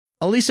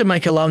Alisa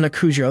Mikhailovna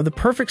Kujo, the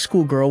perfect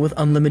schoolgirl with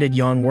unlimited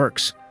yawn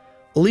works.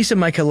 Alisa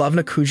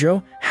Mikhailovna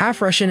Kujo,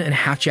 half Russian and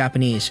half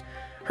Japanese.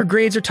 Her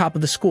grades are top of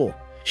the school.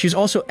 She's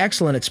also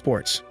excellent at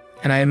sports.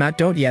 And I am not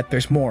don't yet,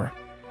 there's more.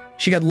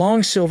 She got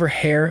long silver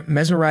hair,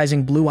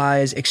 mesmerizing blue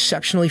eyes,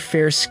 exceptionally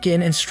fair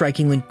skin, and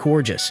strikingly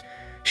gorgeous.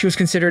 She was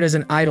considered as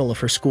an idol of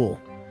her school.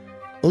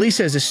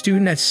 Alisa is a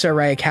student at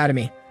Sarai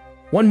Academy.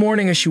 One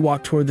morning as she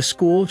walked toward the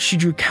school, she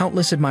drew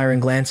countless admiring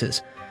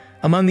glances.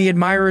 Among the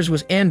admirers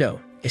was Ando,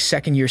 a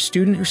second-year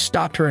student who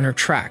stopped her in her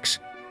tracks.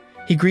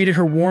 He greeted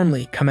her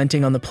warmly,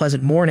 commenting on the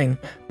pleasant morning,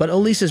 but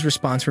Alisa's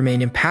response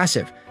remained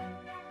impassive.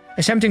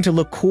 Attempting to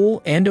look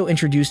cool, Ando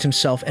introduced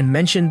himself and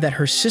mentioned that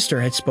her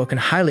sister had spoken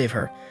highly of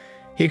her.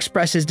 He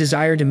expressed his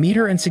desire to meet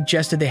her and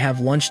suggested they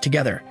have lunch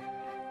together.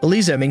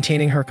 Alisa,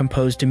 maintaining her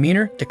composed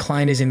demeanor,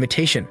 declined his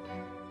invitation.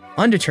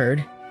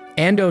 Undeterred,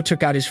 Ando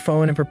took out his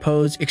phone and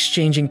proposed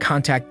exchanging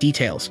contact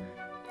details.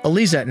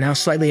 Alisa, now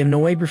slightly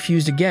annoyed,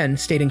 refused again,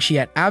 stating she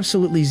had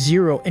absolutely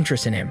zero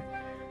interest in him.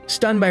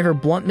 Stunned by her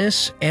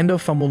bluntness, Ando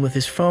fumbled with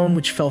his phone,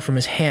 which fell from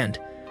his hand.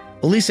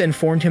 Alisa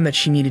informed him that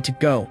she needed to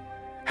go.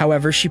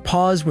 However, she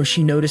paused when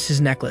she noticed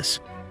his necklace.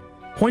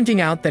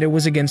 Pointing out that it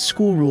was against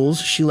school rules,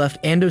 she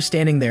left Ando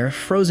standing there,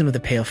 frozen with a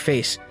pale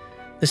face.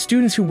 The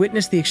students who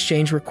witnessed the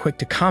exchange were quick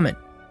to comment.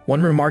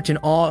 One remarked in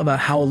awe about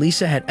how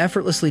Alisa had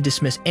effortlessly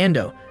dismissed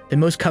Ando, the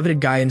most coveted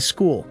guy in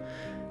school.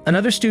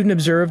 Another student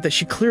observed that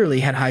she clearly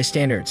had high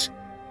standards.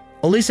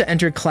 Alisa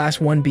entered Class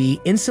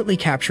 1B, instantly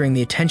capturing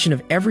the attention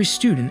of every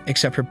student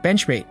except her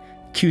benchmate,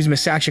 Q's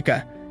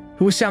Masachika,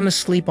 who was sound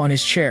asleep on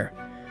his chair.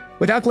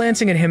 Without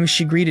glancing at him,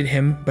 she greeted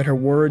him, but her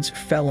words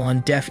fell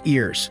on deaf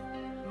ears.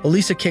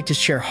 Alisa kicked his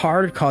chair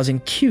hard, causing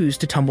Q's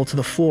to tumble to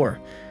the floor.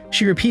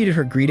 She repeated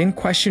her greeting,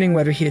 questioning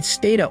whether he had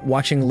stayed up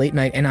watching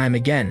late-night anime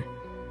again.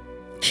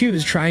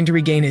 Q's, trying to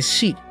regain his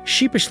seat,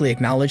 sheepishly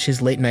acknowledged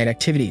his late-night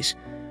activities.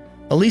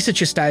 Alisa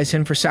chastised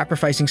him for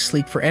sacrificing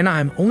sleep for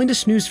anime only to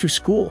snooze through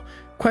school,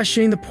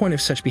 questioning the point of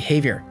such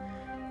behavior.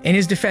 In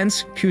his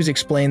defense, Q's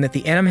explained that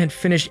the anime had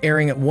finished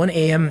airing at 1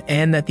 a.m.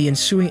 and that the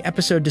ensuing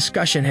episode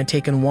discussion had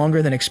taken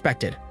longer than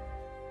expected.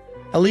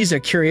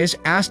 Alisa, curious,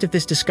 asked if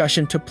this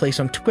discussion took place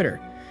on Twitter.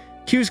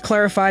 Q's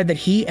clarified that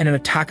he and an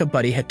otaku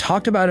buddy had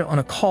talked about it on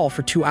a call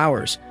for 2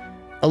 hours.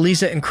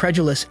 Alisa,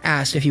 incredulous,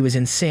 asked if he was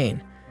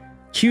insane.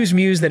 Q's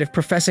mused that if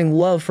professing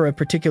love for a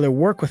particular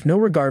work with no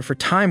regard for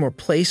time or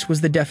place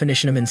was the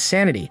definition of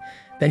insanity,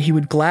 then he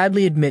would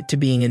gladly admit to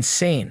being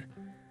insane.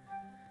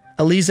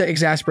 Alisa,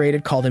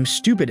 exasperated, called him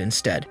stupid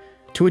instead,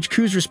 to which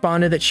Q's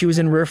responded that she was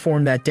in rare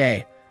form that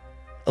day.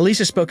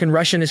 Alisa spoke in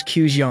Russian as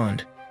Q's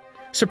yawned.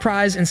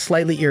 Surprised and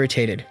slightly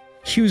irritated,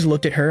 Q's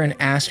looked at her and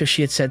asked if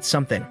she had said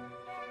something.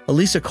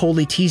 Alisa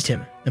coldly teased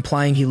him,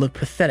 implying he looked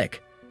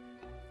pathetic.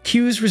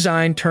 Q's,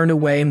 resigned, turned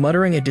away,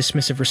 muttering a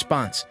dismissive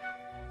response.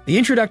 The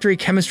introductory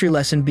chemistry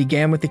lesson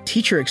began with the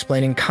teacher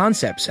explaining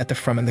concepts at the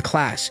front of the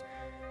class.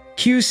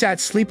 Q sat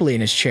sleepily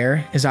in his chair,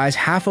 his eyes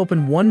half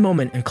open one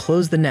moment and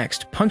closed the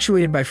next,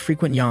 punctuated by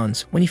frequent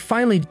yawns. When he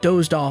finally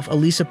dozed off,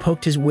 Alisa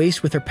poked his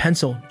waist with her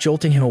pencil,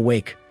 jolting him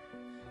awake.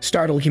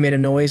 Startled, he made a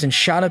noise and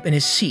shot up in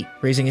his seat,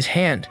 raising his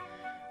hand.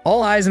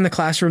 All eyes in the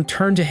classroom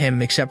turned to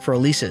him except for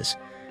Alisa's.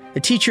 The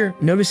teacher,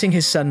 noticing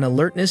his sudden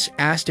alertness,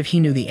 asked if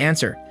he knew the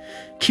answer.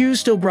 Q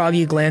still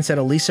groggy glanced at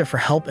Alisa for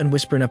help and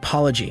whispered an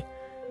apology.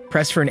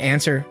 Pressed for an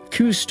answer,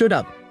 Q stood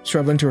up,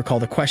 struggling to recall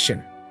the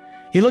question.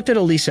 He looked at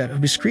Alisa, who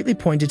discreetly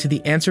pointed to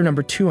the answer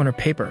number 2 on her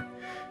paper.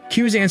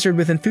 Q's answered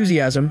with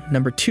enthusiasm,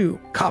 number 2,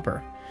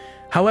 copper.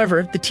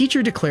 However, the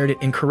teacher declared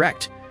it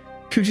incorrect.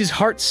 Q's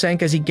heart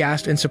sank as he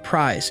gasped in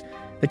surprise.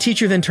 The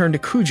teacher then turned to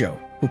Kujo,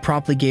 who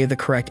promptly gave the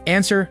correct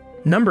answer,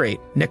 number 8,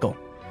 nickel.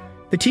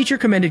 The teacher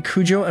commended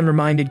Kujo and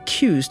reminded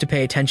Q's to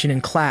pay attention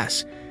in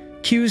class.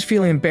 Q's,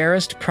 feeling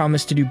embarrassed,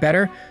 promised to do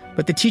better,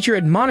 but the teacher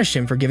admonished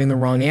him for giving the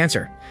wrong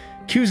answer.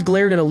 Q's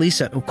glared at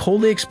Alisa, who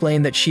coldly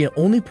explained that she had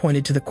only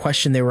pointed to the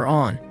question they were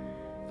on.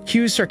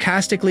 Q's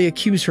sarcastically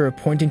accused her of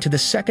pointing to the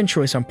second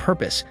choice on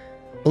purpose.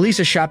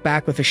 Alisa shot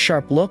back with a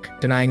sharp look,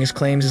 denying his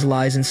claims as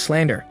lies and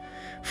slander.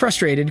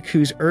 Frustrated,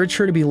 Q's urged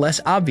her to be less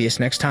obvious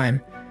next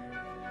time.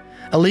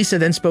 Alisa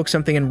then spoke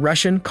something in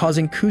Russian,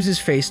 causing Q's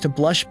face to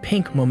blush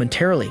pink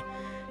momentarily.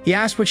 He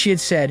asked what she had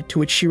said, to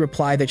which she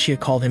replied that she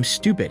had called him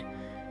stupid.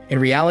 In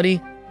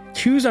reality,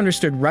 Q's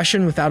understood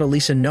Russian without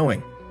Alisa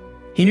knowing.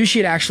 He knew she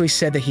had actually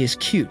said that he is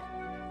cute.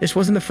 This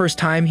wasn't the first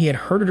time he had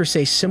heard her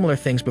say similar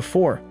things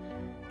before.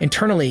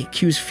 Internally,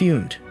 Q's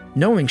fumed,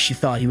 knowing she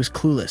thought he was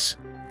clueless.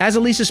 As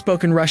Alisa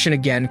spoke in Russian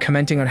again,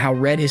 commenting on how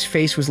red his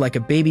face was like a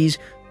baby's,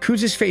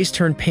 Q's face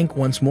turned pink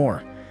once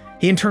more.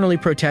 He internally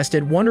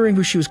protested, wondering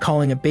who she was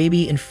calling a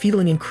baby and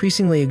feeling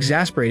increasingly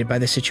exasperated by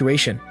the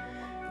situation.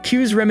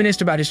 Q's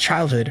reminisced about his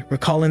childhood,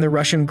 recalling the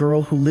Russian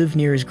girl who lived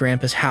near his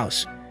grandpa's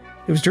house.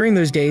 It was during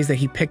those days that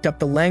he picked up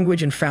the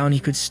language and found he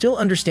could still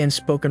understand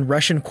spoken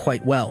Russian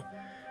quite well.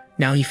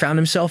 Now he found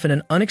himself in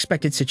an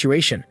unexpected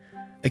situation.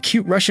 A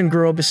cute Russian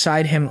girl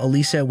beside him,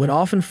 Alisa, would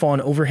often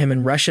fawn over him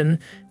in Russian,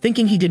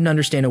 thinking he didn't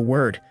understand a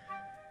word.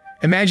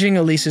 Imagining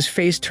Alisa's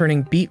face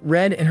turning beet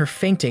red and her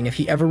fainting if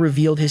he ever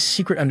revealed his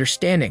secret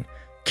understanding,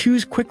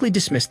 Q's quickly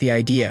dismissed the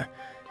idea.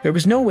 There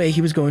was no way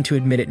he was going to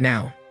admit it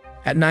now.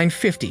 At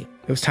 9:50,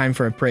 it was time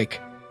for a break.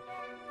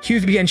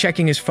 Hughes began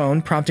checking his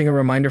phone, prompting a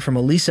reminder from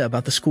Alya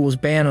about the school's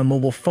ban on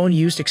mobile phone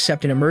use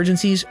except in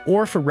emergencies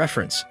or for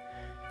reference.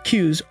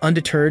 Hughes,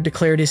 undeterred,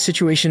 declared his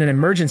situation an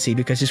emergency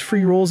because his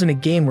free rolls in a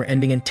game were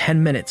ending in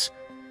 10 minutes.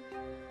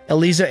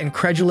 Alya,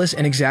 incredulous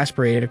and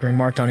exasperated,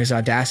 remarked on his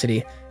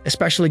audacity,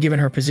 especially given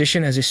her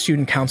position as a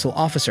student council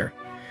officer.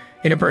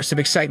 In a burst of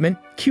excitement,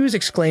 Hughes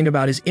exclaimed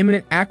about his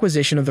imminent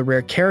acquisition of the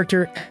rare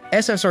character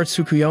SSR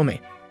Tsukuyomi.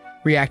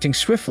 Reacting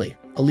swiftly,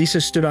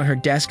 Alya stood on her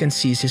desk and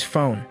seized his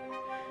phone.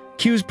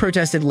 Hughes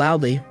protested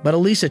loudly, but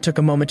Alya took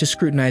a moment to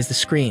scrutinize the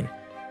screen.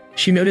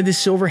 She noted the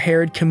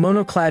silver-haired,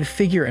 kimono-clad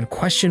figure and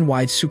questioned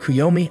why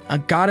Tsukuyomi, a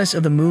goddess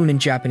of the moon in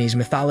Japanese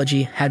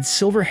mythology, had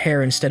silver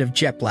hair instead of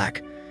jet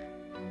black.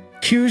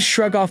 Hughes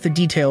shrugged off the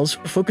details,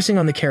 focusing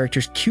on the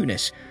character's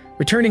cuteness.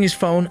 Returning his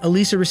phone,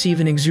 Alya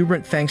received an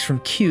exuberant thanks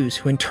from Hughes,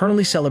 who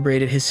internally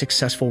celebrated his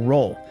successful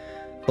role.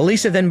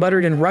 Alya then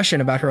muttered in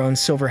Russian about her own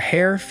silver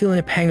hair, feeling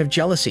a pang of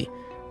jealousy.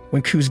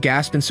 When Hughes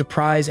gasped in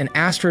surprise and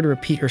asked her to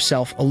repeat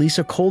herself,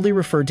 Alya coldly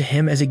referred to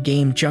him as a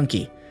game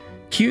junkie.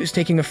 Hughes,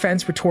 taking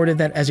offense, retorted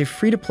that as a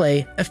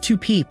free-to-play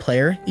F2P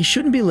player, he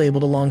shouldn't be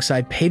labeled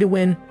alongside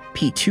pay-to-win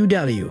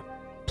P2W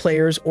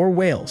players or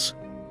whales.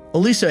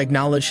 Alya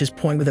acknowledged his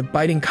point with a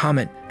biting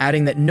comment,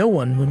 adding that no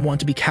one would want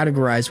to be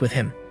categorized with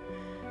him.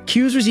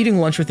 Hughes was eating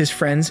lunch with his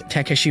friends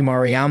Takeshi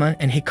Maruyama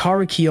and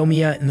Hikaru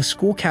Kiyomiya in the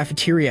school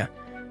cafeteria.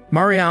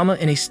 Maruyama,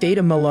 in a state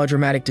of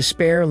melodramatic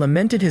despair,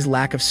 lamented his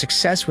lack of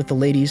success with the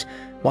ladies,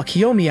 while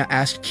Kiyomiya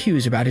asked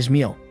Hughes about his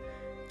meal.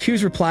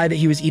 Hughes replied that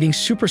he was eating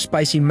super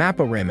spicy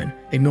Mappa ramen,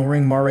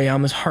 ignoring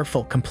Maruyama's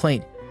heartfelt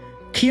complaint.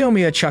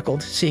 Kiyomiya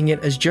chuckled, seeing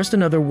it as just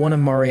another one of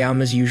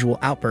Maruyama's usual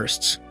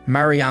outbursts.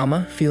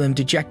 Maruyama, feeling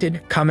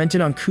dejected,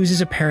 commented on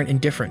Hughes' apparent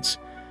indifference.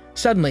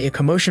 Suddenly, a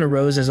commotion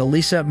arose as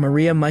Alya,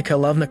 Maria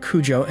Mikhailovna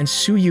Kujo, and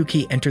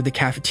Suyuki entered the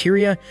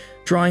cafeteria,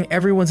 drawing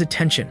everyone's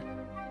attention.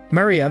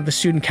 Maria, the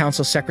student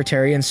council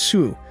secretary, and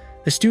Su,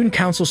 the student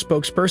council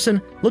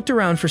spokesperson, looked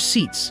around for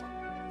seats.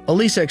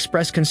 Alya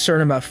expressed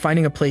concern about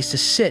finding a place to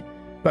sit,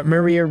 but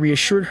Maria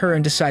reassured her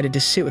and decided to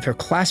sit with her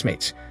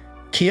classmates.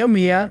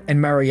 Kiyomiya and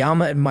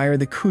Maruyama admired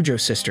the Kujo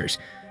sisters,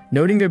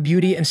 noting their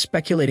beauty and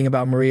speculating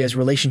about Maria's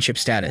relationship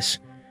status.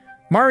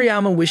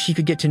 Maruyama wished he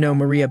could get to know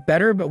Maria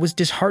better, but was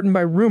disheartened by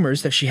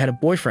rumors that she had a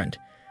boyfriend.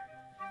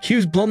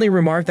 Hughes bluntly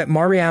remarked that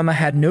Maruyama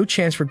had no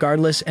chance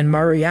regardless, and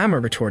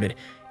Maruyama retorted,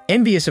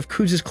 envious of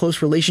Hughes'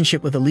 close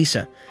relationship with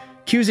Alya.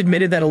 Hughes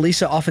admitted that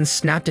Alya often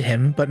snapped at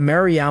him, but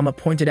Maruyama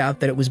pointed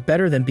out that it was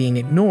better than being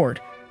ignored,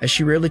 as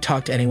she rarely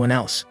talked to anyone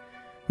else.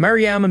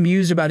 Maruyama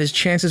mused about his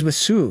chances with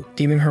Su,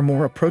 deeming her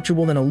more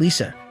approachable than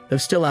Alya, though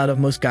still out of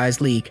most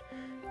guys' league.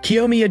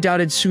 Kiyomiya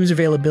doubted Su's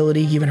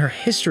availability given her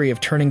history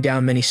of turning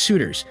down many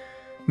suitors.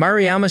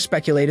 Maruyama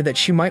speculated that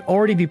she might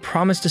already be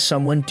promised to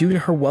someone due to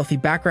her wealthy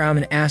background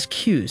and asked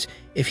Hughes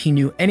if he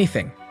knew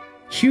anything.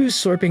 Hughes,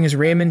 slurping his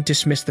ramen,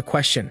 dismissed the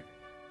question.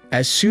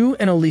 As Su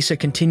and Alya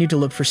continued to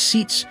look for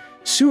seats,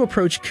 Su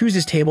approached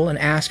Hughes' table and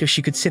asked if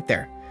she could sit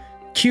there.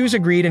 Hughes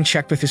agreed and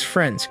checked with his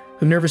friends,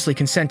 who nervously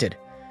consented.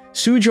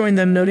 Su joined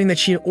them, noting that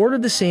she had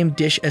ordered the same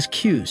dish as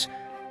Hughes.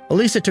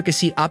 Alya took a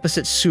seat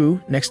opposite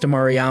Su, next to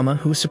Maruyama,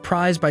 who was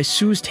surprised by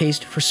Su's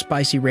taste for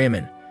spicy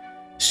ramen.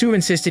 Su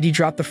insisted he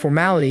drop the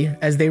formality,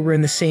 as they were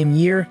in the same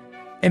year,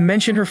 and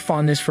mentioned her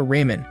fondness for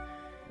ramen.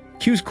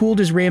 Hughes cooled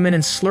his ramen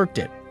and slurped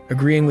it,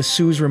 agreeing with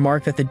Su's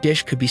remark that the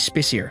dish could be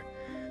spicier.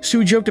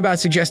 Su joked about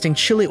suggesting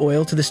chili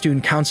oil to the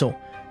student council,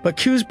 but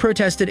Hughes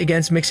protested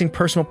against mixing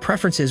personal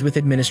preferences with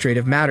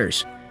administrative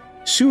matters.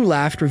 Su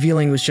laughed,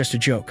 revealing it was just a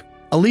joke.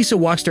 Alya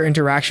watched their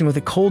interaction with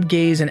a cold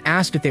gaze and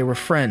asked if they were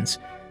friends.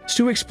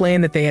 Su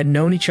explained that they had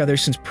known each other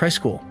since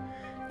preschool.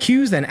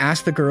 Hughes then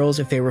asked the girls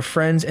if they were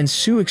friends, and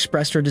Su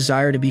expressed her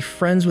desire to be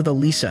friends with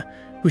Alya,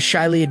 who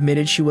shyly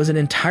admitted she wasn't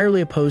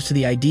entirely opposed to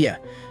the idea.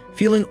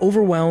 Feeling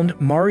overwhelmed,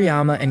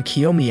 Maruyama and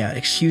Kiyomiya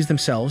excused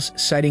themselves,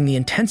 citing the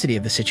intensity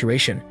of the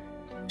situation.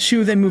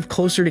 Su then moved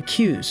closer to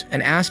Hughes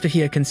and asked if he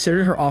had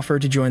considered her offer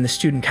to join the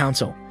student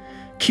council.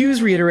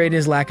 Hughes reiterated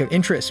his lack of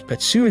interest,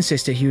 but Su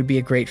insisted he would be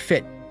a great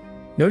fit,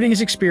 noting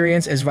his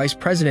experience as vice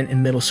president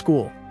in middle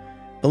school.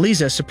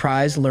 Alya,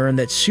 surprised, learned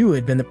that Su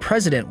had been the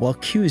president while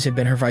Hughes had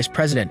been her vice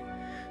president.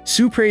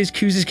 Su praised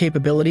Hughes'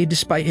 capability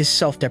despite his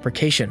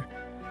self-deprecation.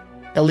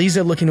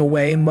 Alya, looking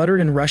away, muttered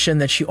in Russian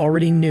that she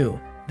already knew,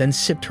 then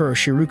sipped her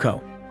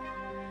shiruko.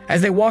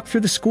 As they walked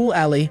through the school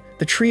alley,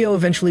 the trio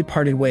eventually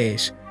parted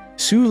ways.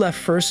 Su left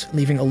first,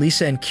 leaving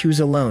Alya and Hughes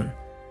alone.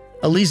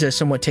 Alya,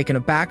 somewhat taken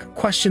aback,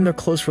 questioned their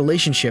close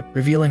relationship,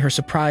 revealing her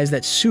surprise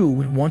that Su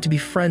would want to be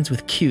friends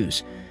with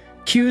Hughes.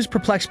 Hughes,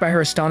 perplexed by her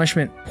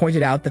astonishment,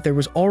 pointed out that there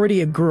was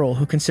already a girl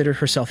who considered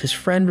herself his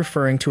friend,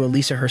 referring to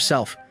Alya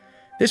herself.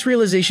 This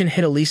realization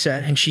hit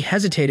Alya, and she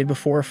hesitated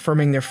before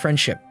affirming their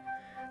friendship.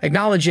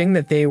 Acknowledging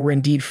that they were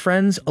indeed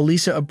friends,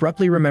 Alya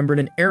abruptly remembered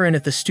an errand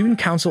at the student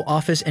council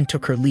office and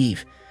took her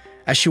leave.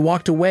 As she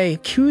walked away,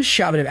 Hughes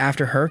shouted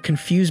after her,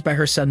 confused by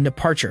her sudden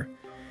departure.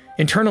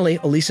 Internally,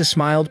 Alya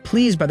smiled,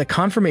 pleased by the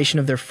confirmation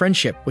of their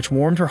friendship, which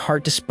warmed her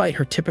heart despite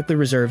her typically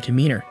reserved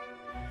demeanor.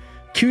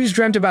 Q's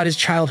dreamt about his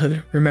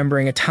childhood,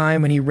 remembering a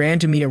time when he ran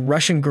to meet a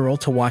Russian girl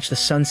to watch the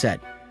sunset.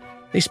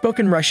 They spoke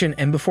in Russian,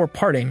 and before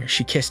parting,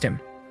 she kissed him.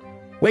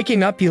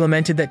 Waking up, he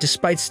lamented that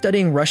despite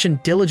studying Russian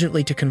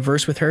diligently to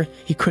converse with her,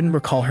 he couldn't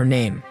recall her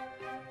name.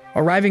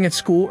 Arriving at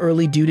school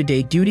early due to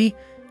day duty,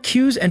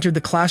 Q's entered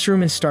the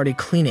classroom and started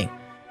cleaning.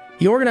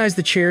 He organized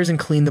the chairs and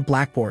cleaned the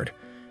blackboard.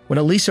 When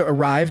Alya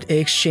arrived, they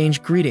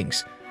exchanged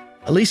greetings.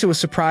 Alya was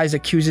surprised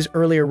at Q's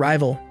early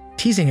arrival,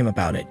 teasing him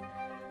about it.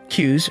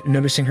 Q's,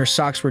 noticing her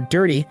socks were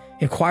dirty,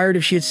 inquired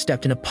if she had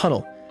stepped in a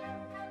puddle.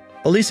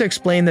 Alya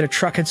explained that a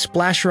truck had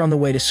splashed her on the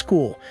way to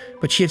school,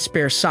 but she had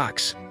spare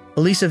socks.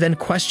 Alya then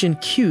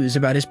questioned Q's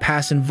about his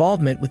past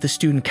involvement with the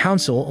student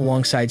council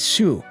alongside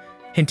Sue,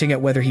 hinting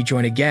at whether he'd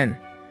join again.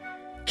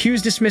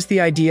 Q's dismissed the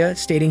idea,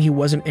 stating he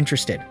wasn't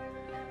interested.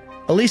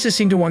 Alya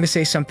seemed to want to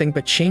say something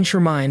but changed her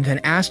mind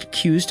and asked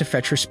Q's to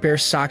fetch her spare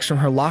socks from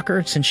her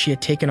locker since she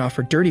had taken off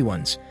her dirty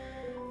ones.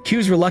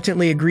 Q's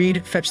reluctantly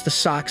agreed, fetched the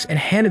socks, and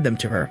handed them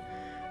to her.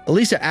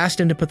 Alya asked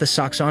him to put the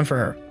socks on for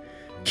her.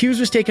 Q's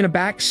was taken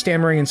aback,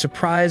 stammering in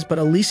surprise, but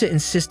Alya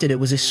insisted it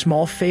was a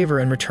small favor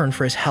in return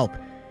for his help.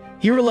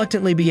 He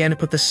reluctantly began to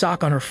put the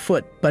sock on her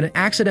foot, but an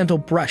accidental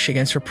brush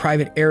against her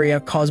private area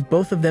caused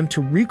both of them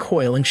to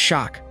recoil in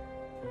shock.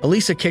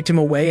 Alya kicked him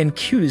away and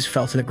Q's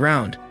fell to the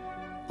ground.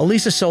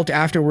 Alya sulked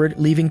afterward,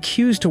 leaving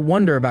Q's to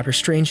wonder about her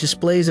strange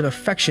displays of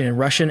affection in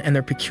Russian and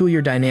their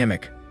peculiar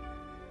dynamic.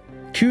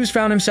 Q's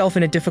found himself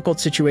in a difficult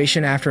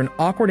situation after an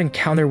awkward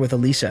encounter with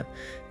Alya.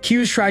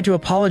 Q's tried to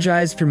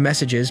apologize through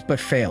messages but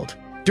failed.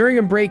 During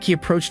a break, he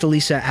approached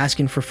Alya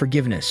asking for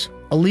forgiveness.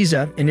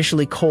 Alya,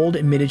 initially cold,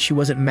 admitted she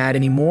wasn't mad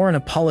anymore and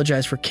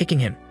apologized for kicking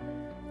him.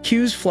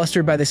 Q's,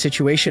 flustered by the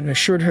situation,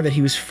 assured her that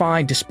he was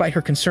fine despite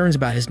her concerns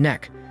about his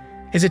neck.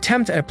 His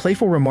attempt at a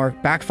playful remark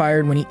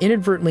backfired when he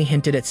inadvertently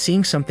hinted at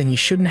seeing something he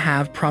shouldn't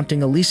have, prompting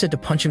Alya to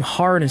punch him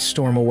hard and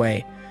storm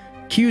away.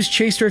 Q's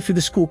chased her through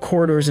the school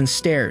corridors and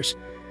stairs.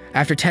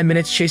 After 10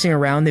 minutes chasing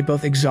around, they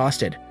both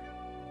exhausted.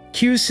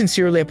 Q's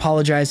sincerely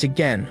apologized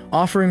again,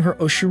 offering her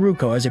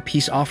oshiruko as a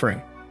peace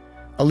offering.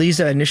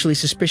 Alya, initially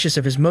suspicious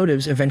of his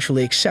motives,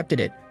 eventually accepted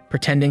it,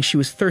 pretending she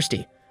was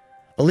thirsty.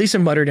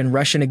 Alya muttered in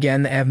Russian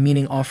again that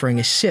meaning offering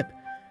a sip.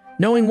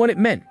 Knowing what it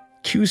meant,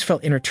 Q's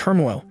felt inner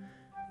turmoil,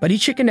 but he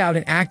chickened out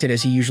and acted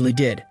as he usually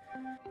did.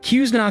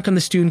 Q's knocked on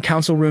the student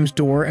council room's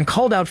door and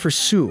called out for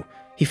Sue.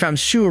 He found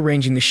Sue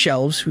arranging the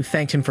shelves, who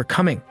thanked him for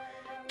coming.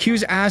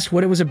 Q's asked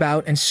what it was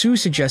about, and Sue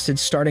suggested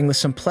starting with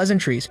some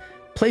pleasantries,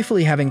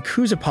 playfully having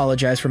Q's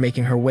apologize for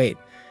making her wait.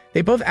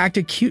 They both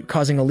acted cute,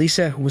 causing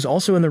Alya, who was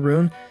also in the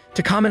room,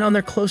 to comment on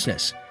their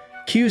closeness.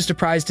 Q's,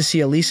 surprised to see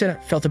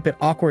Alya, felt a bit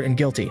awkward and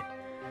guilty.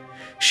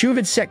 Sue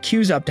had set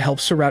Q's up to help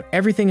sort out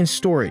everything in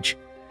storage.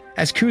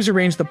 As Q's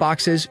arranged the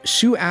boxes,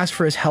 Sue asked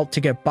for his help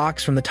to get a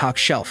box from the top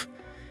shelf.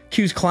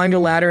 Q's climbed a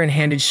ladder and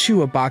handed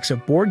Sue a box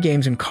of board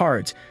games and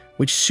cards,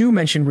 which Sue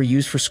mentioned were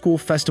used for school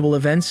festival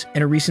events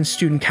and a recent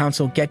student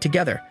council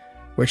get-together,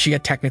 where she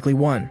had technically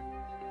won.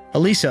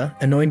 Alya,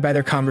 annoyed by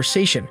their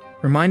conversation,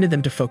 reminded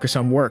them to focus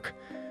on work.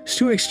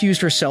 Sue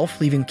excused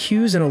herself, leaving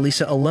Q's and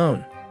Alya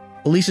alone.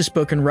 Alya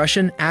spoke in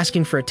Russian,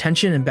 asking for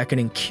attention and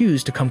beckoning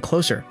Q's to come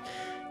closer.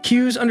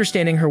 Q's,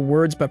 understanding her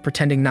words but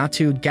pretending not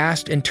to,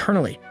 gasped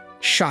internally,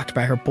 shocked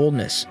by her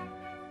boldness.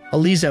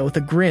 Alya, with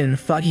a grin,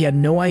 thought he had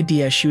no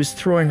idea she was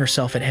throwing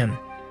herself at him.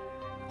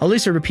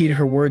 Alya repeated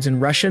her words in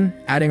Russian,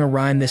 adding a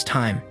rhyme this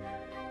time.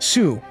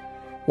 Sue,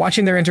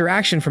 watching their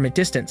interaction from a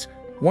distance,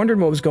 wondered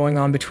what was going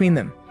on between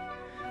them.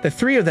 The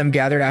three of them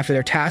gathered after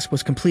their task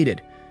was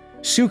completed.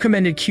 Sue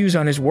commended Q's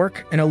on his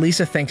work, and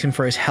Alya thanked him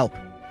for his help.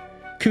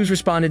 Q's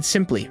responded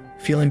simply,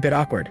 feeling a bit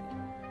awkward.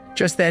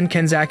 Just then,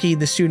 Kenzaki,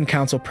 the student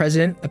council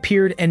president,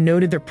 appeared and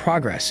noted their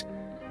progress.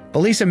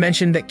 Alya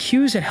mentioned that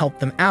Q's had helped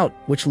them out,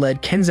 which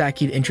led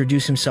Kenzaki to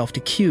introduce himself to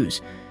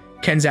Q's.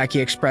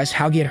 Kenzaki expressed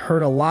how he had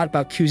heard a lot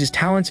about Q's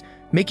talents,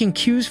 making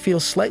Q's feel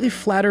slightly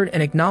flattered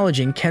and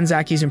acknowledging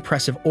Kenzaki's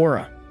impressive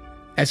aura.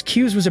 As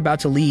Q's was about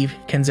to leave,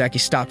 Kenzaki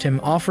stopped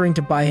him, offering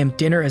to buy him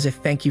dinner as a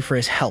thank you for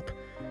his help.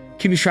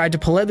 Q's tried to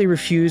politely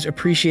refuse,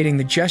 appreciating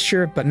the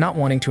gesture but not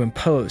wanting to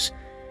impose.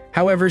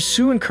 However,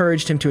 Sue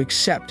encouraged him to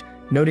accept,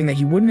 noting that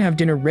he wouldn't have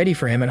dinner ready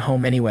for him at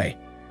home anyway.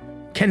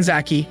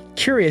 Kenzaki,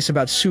 curious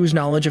about Sue's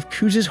knowledge of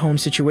Q's home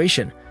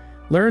situation,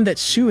 learned that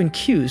Sue and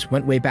Q's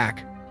went way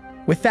back.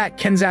 With that,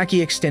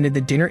 Kenzaki extended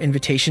the dinner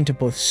invitation to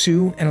both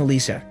Sue and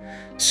Alya.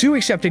 Sue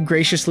accepted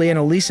graciously and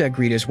Alya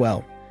agreed as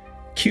well.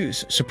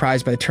 Q's,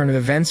 surprised by the turn of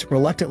events,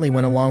 reluctantly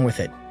went along with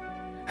it.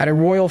 At a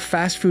royal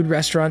fast food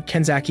restaurant,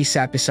 Kenzaki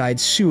sat beside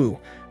Sue,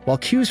 while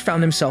Q's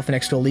found himself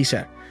next to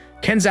Alya.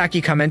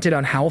 Kenzaki commented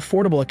on how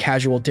affordable a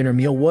casual dinner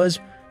meal was,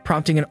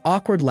 prompting an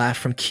awkward laugh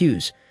from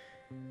Q's.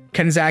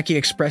 Kenzaki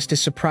expressed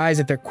his surprise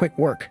at their quick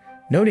work,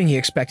 noting he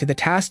expected the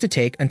task to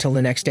take until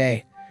the next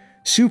day.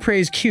 Sue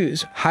praised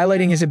Q's,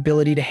 highlighting his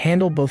ability to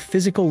handle both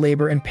physical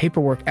labor and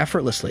paperwork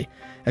effortlessly,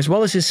 as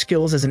well as his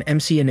skills as an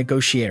MC and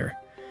negotiator.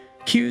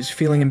 Q's,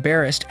 feeling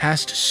embarrassed,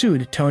 asked Sue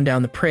to tone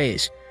down the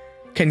praise.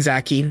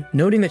 Kenzaki,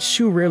 noting that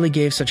Sue rarely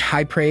gave such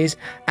high praise,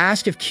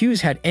 asked if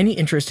Q's had any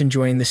interest in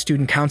joining the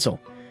student council.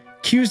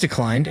 Q's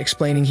declined,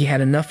 explaining he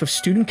had enough of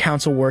student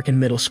council work in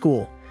middle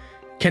school.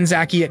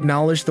 Kenzaki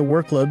acknowledged the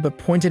workload but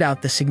pointed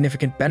out the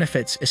significant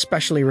benefits,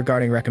 especially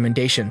regarding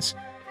recommendations.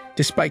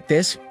 Despite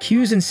this,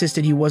 Q's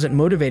insisted he wasn't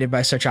motivated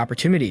by such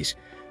opportunities.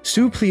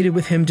 Sue pleaded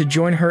with him to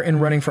join her in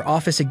running for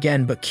office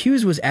again, but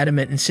Q's was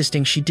adamant,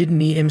 insisting she didn't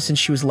need him since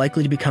she was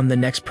likely to become the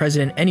next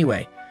president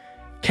anyway.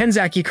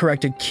 Kenzaki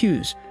corrected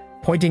Q's,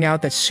 pointing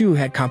out that Sue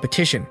had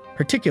competition,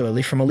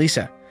 particularly from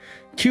Alisa.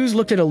 Q's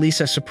looked at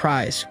Alisa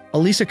surprised.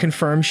 Alisa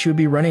confirmed she would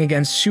be running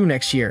against Sue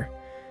next year.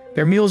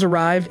 Their meals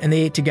arrived and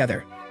they ate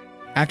together.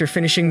 After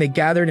finishing, they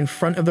gathered in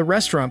front of the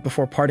restaurant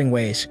before parting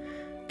ways.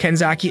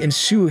 Kenzaki and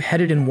Sue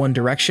headed in one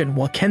direction,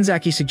 while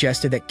Kenzaki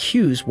suggested that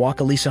Q's walk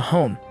Alisa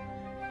home.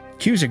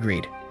 Q's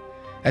agreed.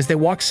 As they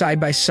walked side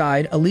by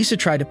side, Alisa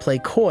tried to play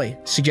coy,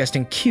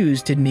 suggesting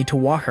Q's didn't need to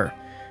walk her.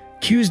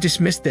 Q's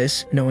dismissed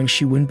this, knowing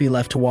she wouldn't be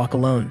left to walk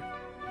alone.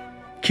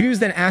 Q's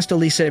then asked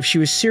Alisa if she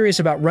was serious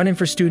about running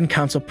for student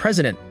council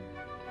president.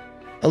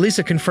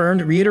 Alisa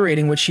confirmed,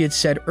 reiterating what she had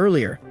said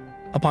earlier.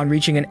 Upon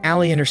reaching an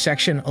alley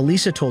intersection,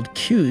 Alisa told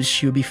Q's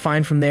she would be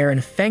fine from there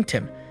and thanked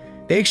him.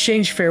 They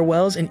exchanged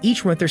farewells and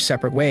each went their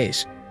separate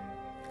ways.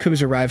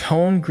 Q's arrived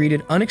home,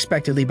 greeted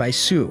unexpectedly by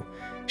Sue.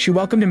 She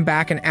welcomed him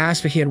back and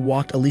asked if he had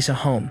walked Alisa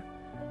home.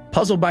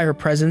 Puzzled by her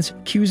presence,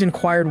 Q's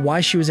inquired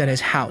why she was at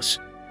his house.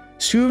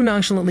 Sue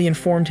nonchalantly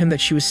informed him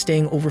that she was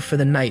staying over for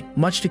the night,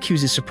 much to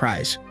Q's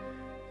surprise.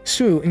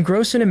 Sue,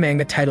 engrossed in a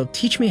manga titled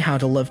Teach Me How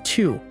to Love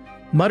Too,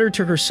 muttered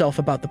to herself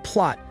about the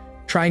plot,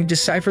 trying to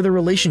decipher the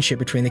relationship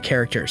between the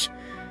characters.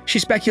 She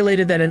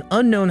speculated that an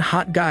unknown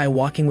hot guy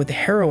walking with the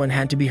heroine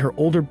had to be her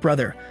older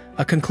brother,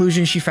 a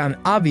conclusion she found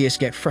obvious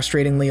yet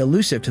frustratingly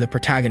elusive to the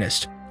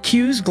protagonist.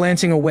 Q's,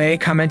 glancing away,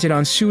 commented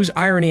on Sue's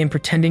irony in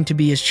pretending to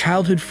be his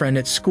childhood friend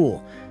at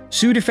school.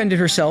 Sue defended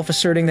herself,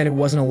 asserting that it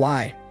wasn't a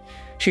lie.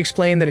 She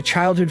explained that a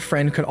childhood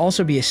friend could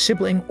also be a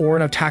sibling or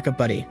an otaku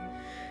buddy.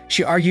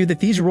 She argued that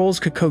these roles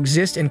could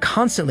coexist in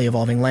constantly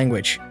evolving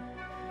language.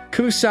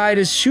 Ku sighed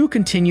as Sue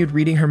continued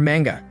reading her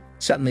manga.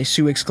 Suddenly,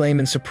 Sue exclaimed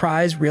in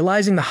surprise,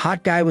 realizing the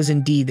hot guy was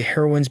indeed the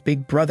heroine's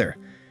big brother.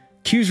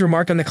 Q's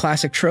remarked on the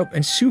classic trope,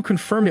 and Sue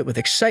confirmed it with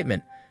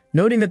excitement,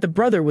 noting that the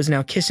brother was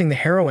now kissing the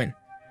heroine.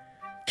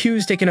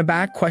 Q's, taken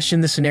aback,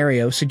 questioned the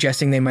scenario,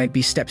 suggesting they might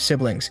be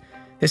step-siblings.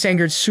 This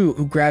angered Sue,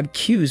 who grabbed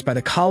Q's by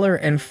the collar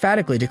and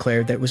emphatically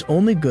declared that it was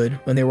only good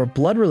when they were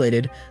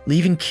blood-related,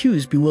 leaving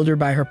Q's bewildered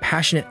by her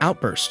passionate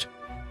outburst.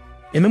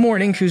 In the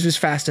morning, Q's was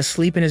fast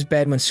asleep in his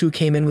bed when Sue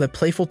came in with a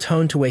playful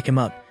tone to wake him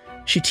up.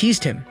 She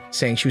teased him,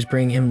 saying she was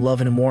bringing him love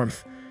and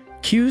warmth.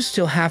 Q's,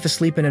 still half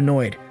asleep and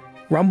annoyed,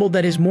 grumbled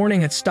that his morning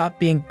had stopped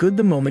being good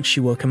the moment she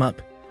woke him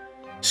up.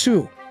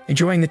 Sue,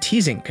 enjoying the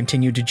teasing,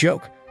 continued to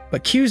joke,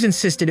 but Q's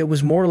insisted it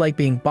was more like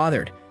being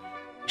bothered.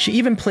 She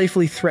even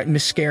playfully threatened to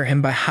scare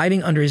him by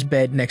hiding under his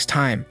bed next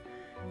time.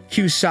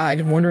 Q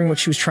sighed, wondering what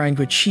she was trying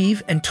to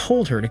achieve, and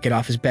told her to get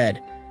off his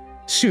bed.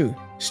 Sue,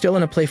 still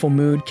in a playful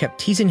mood, kept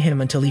teasing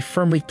him until he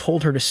firmly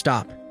told her to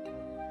stop.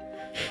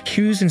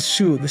 Q's and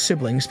Sue, the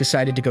siblings,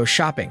 decided to go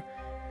shopping.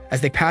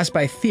 As they passed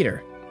by a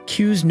theater,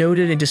 Q's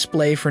noted a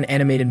display for an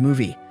animated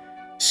movie.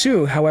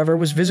 Sue, however,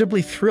 was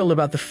visibly thrilled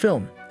about the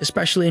film,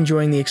 especially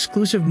enjoying the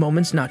exclusive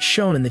moments not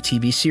shown in the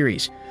TV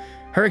series.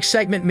 Her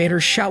excitement made her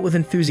shout with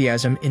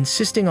enthusiasm,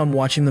 insisting on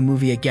watching the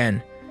movie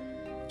again.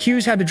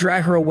 Q's had to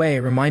drag her away,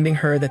 reminding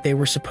her that they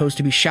were supposed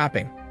to be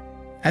shopping.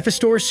 At the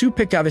store, Sue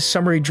picked out a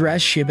summery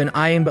dress she had been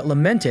eyeing but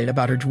lamented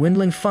about her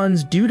dwindling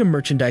funds due to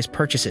merchandise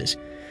purchases.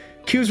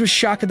 Q's was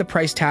shocked at the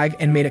price tag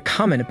and made a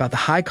comment about the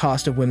high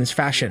cost of women's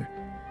fashion.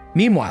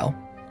 Meanwhile,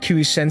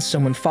 Q's sensed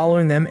someone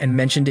following them and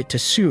mentioned it to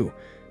Sue,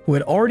 who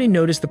had already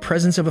noticed the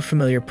presence of a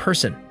familiar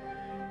person.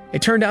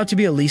 It turned out to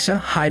be Alisa,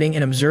 hiding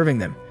and observing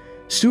them.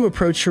 Sue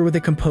approached her with a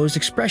composed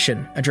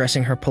expression,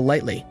 addressing her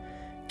politely.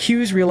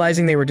 Q's,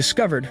 realizing they were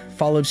discovered,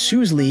 followed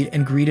Sue's lead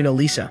and greeted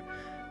Alisa.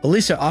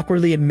 Alisa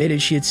awkwardly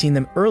admitted she had seen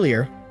them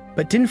earlier,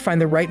 but didn't find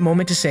the right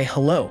moment to say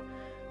hello.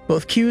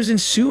 Both Q's and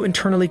Sue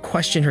internally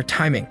questioned her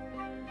timing.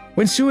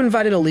 When Sue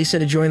invited Alisa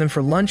to join them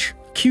for lunch,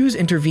 Q's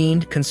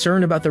intervened,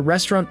 concerned about the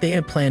restaurant they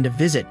had planned to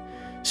visit.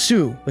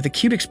 Sue, with a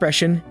cute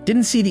expression,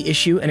 didn't see the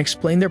issue and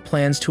explained their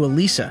plans to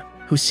Alisa,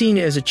 who, seeing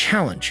it as a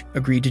challenge,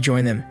 agreed to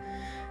join them.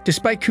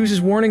 Despite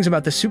Q's warnings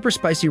about the super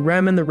spicy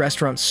ramen the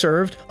restaurant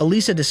served,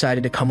 Alisa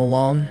decided to come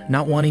along,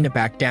 not wanting to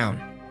back down.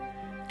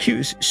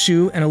 Q's,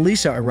 Sue, and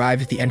Alisa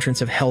arrived at the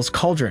entrance of Hell's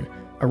Cauldron,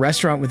 a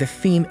restaurant with a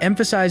theme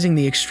emphasizing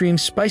the extreme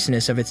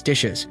spiciness of its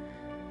dishes.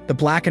 The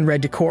black and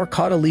red decor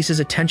caught Alisa's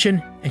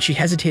attention, and she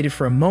hesitated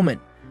for a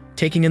moment,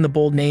 taking in the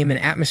bold name and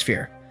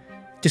atmosphere.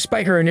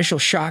 Despite her initial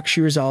shock,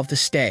 she resolved to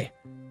stay.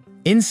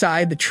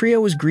 Inside, the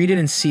trio was greeted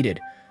and seated.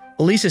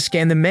 Alisa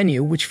scanned the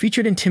menu, which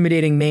featured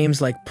intimidating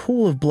names like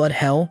Pool of Blood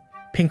Hell,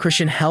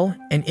 Pincushion Hell,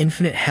 and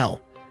Infinite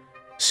Hell.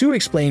 Sue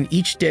explained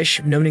each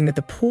dish, noting that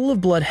the Pool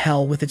of Blood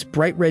Hell with its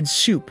bright red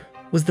soup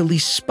was the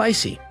least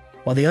spicy,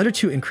 while the other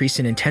two increased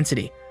in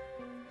intensity.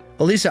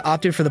 Alisa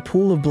opted for the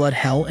Pool of Blood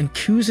Hell, and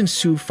Q's and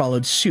Sue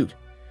followed suit.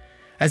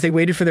 As they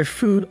waited for their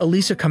food,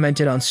 Alya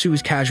commented on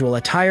Sue's casual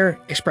attire,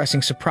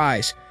 expressing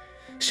surprise.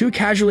 Sue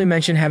casually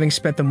mentioned having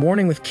spent the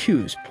morning with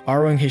Q's,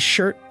 borrowing his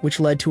shirt, which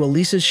led to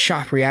Alya's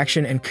shocked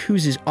reaction and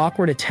Q's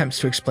awkward attempts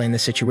to explain the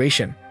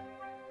situation.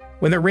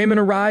 When their ramen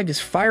arrived,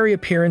 his fiery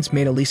appearance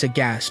made Alya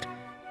gasped.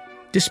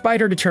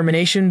 Despite her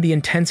determination, the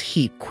intense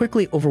heat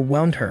quickly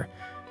overwhelmed her.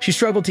 She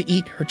struggled to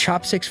eat, her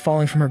chopsticks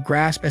falling from her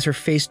grasp as her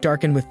face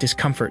darkened with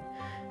discomfort.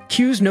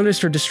 Q's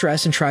noticed her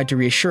distress and tried to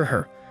reassure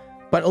her,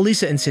 but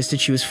Alya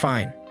insisted she was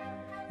fine.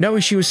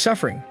 Knowing she was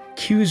suffering,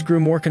 Q's grew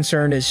more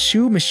concerned as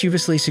Sue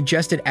mischievously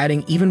suggested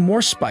adding even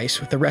more spice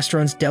with the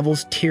restaurant's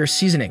devil's tear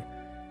seasoning.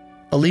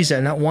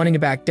 Alya, not wanting to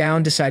back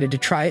down, decided to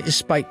try it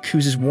despite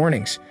Q's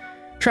warnings.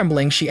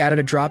 Trembling, she added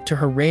a drop to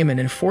her ramen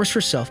and forced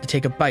herself to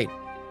take a bite.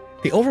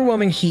 The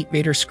overwhelming heat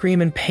made her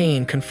scream in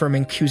pain,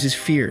 confirming Q's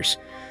fears.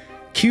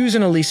 Q's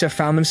and Alya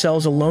found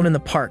themselves alone in the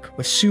park,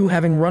 with Sue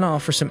having run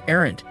off for some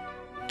errand.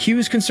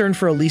 Q's concern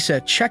for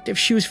Alya checked if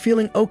she was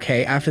feeling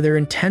okay after their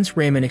intense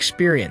ramen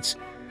experience.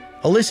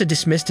 Alya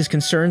dismissed his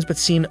concerns but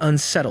seemed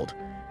unsettled.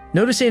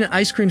 Noticing an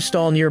ice cream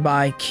stall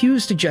nearby, Q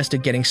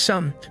suggested getting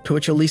some, to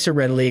which Alya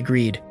readily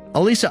agreed.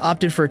 Alya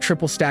opted for a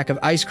triple stack of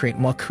ice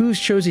cream while Q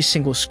chose a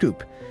single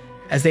scoop.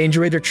 As they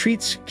enjoyed their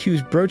treats,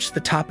 Q broached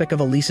the topic of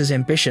Alya's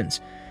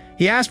ambitions.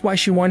 He asked why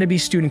she wanted to be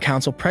student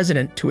council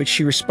president, to which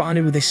she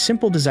responded with a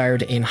simple desire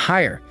to aim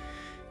higher.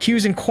 Q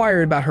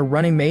inquired about her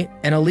running mate,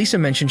 and Alya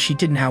mentioned she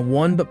didn't have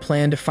one but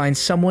planned to find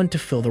someone to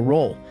fill the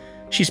role.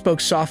 She spoke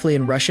softly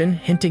in Russian,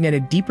 hinting at a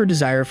deeper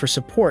desire for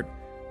support,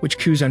 which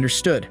Q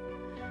understood.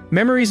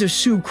 Memories of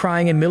Sue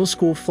crying in middle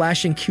school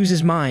flashed in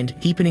Q's mind,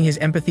 deepening his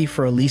empathy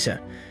for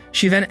Alya.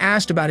 She then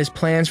asked about his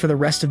plans for the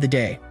rest of the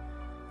day.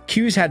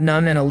 Q had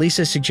none, and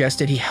Alya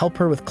suggested he help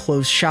her with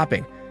clothes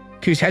shopping.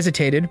 Q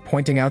hesitated,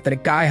 pointing out that a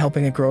guy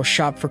helping a girl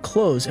shop for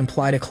clothes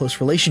implied a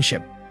close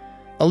relationship.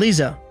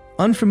 Alya,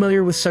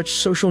 unfamiliar with such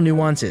social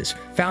nuances,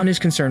 found his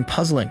concern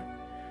puzzling.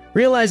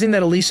 Realizing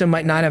that Alya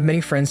might not have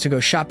many friends to go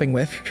shopping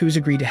with, Q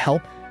agreed to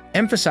help,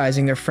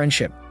 emphasizing their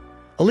friendship.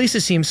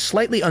 Alya seemed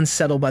slightly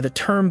unsettled by the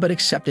term but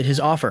accepted his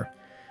offer.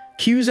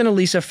 Q and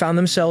Alya found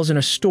themselves in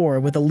a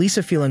store, with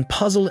Alya feeling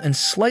puzzled and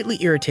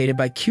slightly irritated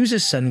by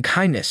Q's sudden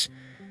kindness.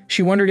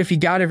 She wondered if he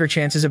doubted her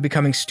chances of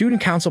becoming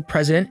student council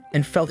president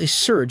and felt a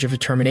surge of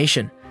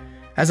determination.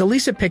 As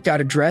Alya picked out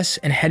a dress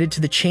and headed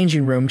to the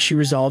changing room, she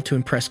resolved to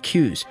impress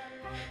Q.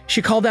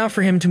 She called out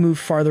for him to move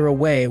farther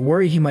away,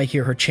 worried he might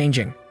hear her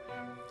changing.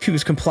 Q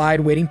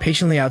complied, waiting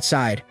patiently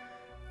outside.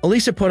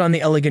 Alya put on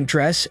the elegant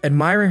dress,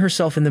 admiring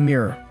herself in the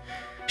mirror.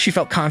 She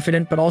felt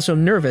confident but also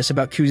nervous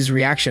about Q's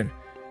reaction.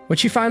 When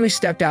she finally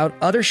stepped out,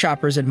 other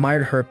shoppers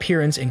admired her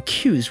appearance, and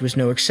Q's was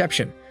no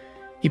exception.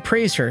 He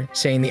praised her,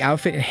 saying the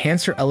outfit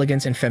enhanced her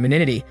elegance and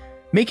femininity,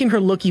 making her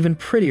look even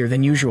prettier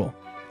than usual.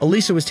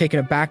 Alya was taken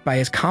aback by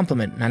his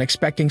compliment, not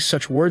expecting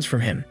such words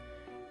from him.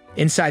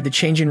 Inside the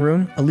changing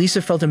room,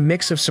 Alya felt a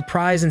mix of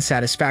surprise and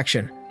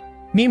satisfaction.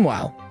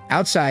 Meanwhile,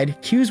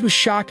 outside, Q was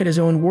shocked at his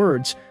own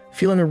words,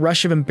 feeling a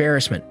rush of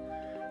embarrassment.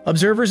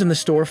 Observers in the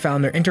store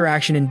found their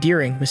interaction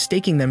endearing,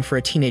 mistaking them for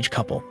a teenage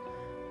couple.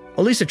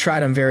 Alya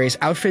tried on various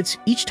outfits,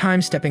 each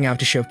time stepping out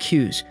to show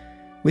Q's.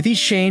 With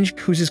each change,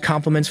 Q's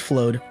compliments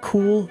flowed: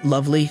 cool,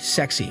 lovely,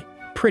 sexy,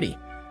 pretty.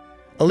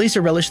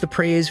 Alya relished the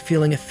praise,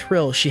 feeling a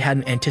thrill she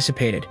hadn't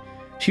anticipated.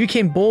 She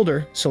became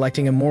bolder,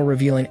 selecting a more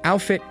revealing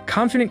outfit,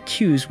 confident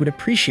Q's would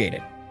appreciate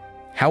it.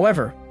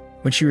 However,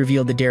 when she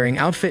revealed the daring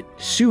outfit,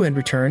 Sue had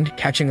returned,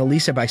 catching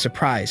Alya by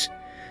surprise.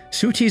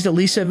 Sue teased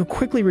Alya, who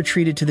quickly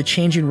retreated to the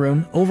changing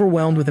room,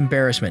 overwhelmed with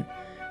embarrassment.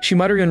 She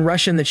muttered in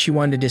Russian that she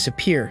wanted to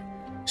disappear.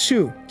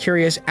 Sue,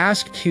 curious,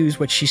 asked Q's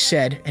what she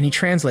said, and he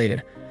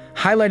translated,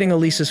 highlighting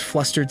Alya's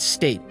flustered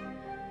state.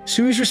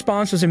 Sue's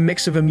response was a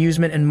mix of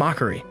amusement and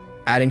mockery,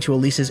 adding to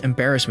Alya's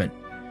embarrassment.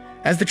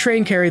 As the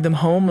train carried them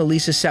home,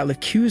 Alya sat with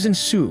Q's and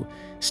Sue,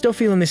 still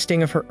feeling the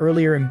sting of her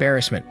earlier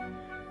embarrassment.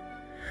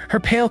 Her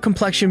pale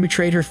complexion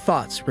betrayed her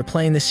thoughts,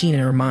 replaying the scene in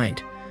her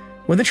mind.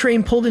 When the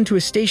train pulled into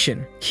a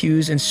station,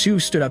 Q's and Sue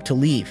stood up to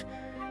leave.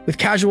 With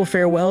casual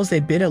farewells, they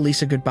bid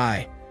Alya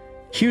goodbye.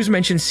 Q's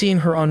mentioned seeing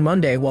her on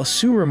Monday, while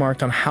Sue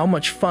remarked on how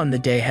much fun the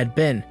day had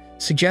been,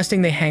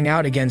 suggesting they hang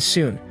out again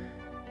soon.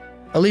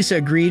 Alya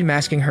agreed,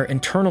 masking her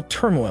internal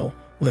turmoil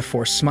with a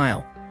forced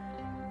smile.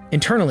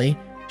 Internally,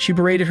 she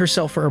berated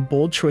herself for her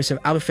bold choice of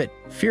outfit,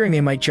 fearing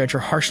they might judge her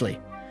harshly.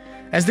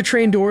 As the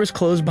train doors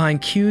closed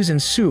behind Q's and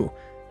Sue,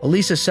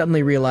 Alya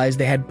suddenly realized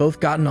they had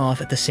both gotten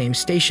off at the same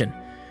station.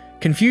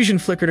 Confusion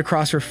flickered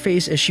across her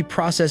face as she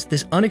processed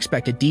this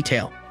unexpected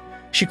detail.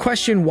 She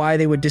questioned why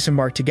they would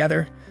disembark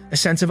together, a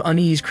sense of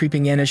unease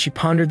creeping in as she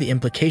pondered the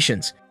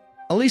implications.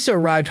 Alya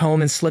arrived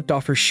home and slipped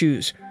off her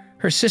shoes.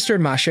 Her sister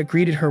Masha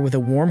greeted her with a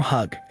warm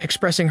hug,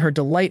 expressing her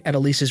delight at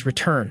Alya's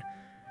return.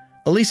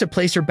 Alya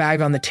placed her bag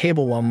on the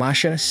table while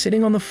Masha,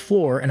 sitting on the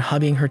floor and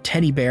hugging her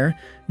teddy bear,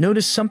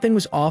 noticed something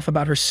was off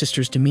about her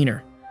sister's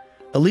demeanor.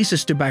 Alya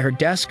stood by her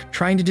desk,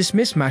 trying to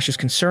dismiss Masha's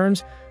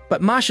concerns,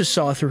 but Masha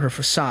saw through her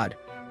facade.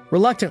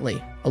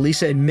 Reluctantly,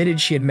 Alya admitted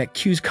she had met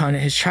Q's at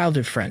his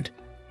childhood friend.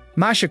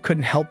 Masha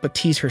couldn't help but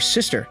tease her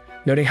sister,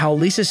 noting how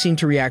Alisa seemed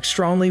to react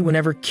strongly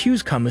whenever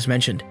Q's-kun was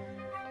mentioned.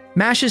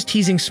 Mash's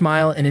teasing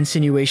smile and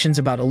insinuations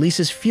about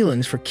Alisa's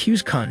feelings for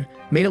Q's-kun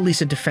made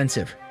Alisa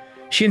defensive.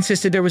 She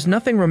insisted there was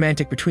nothing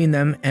romantic between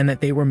them and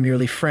that they were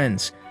merely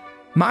friends.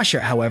 Masha,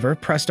 however,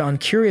 pressed on,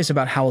 curious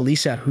about how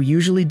Alisa, who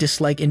usually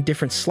disliked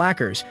indifferent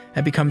slackers,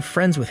 had become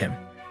friends with him.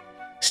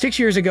 6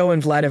 years ago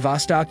in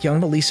Vladivostok,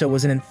 young Alisa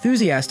was an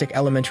enthusiastic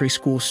elementary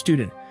school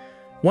student.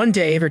 One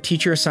day, her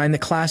teacher assigned the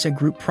class a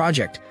group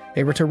project.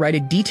 They were to write a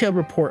detailed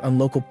report on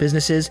local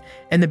businesses,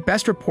 and the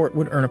best report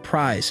would earn a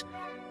prize.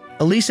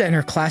 Alisa and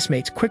her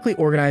classmates quickly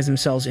organized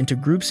themselves into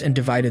groups and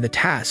divided the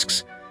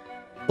tasks.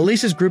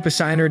 Alisa's group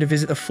assigned her to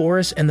visit the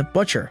florist and the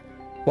butcher,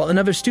 while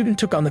another student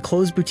took on the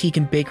clothes boutique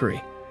and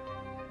bakery.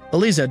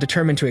 Alisa,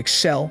 determined to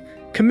excel,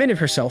 committed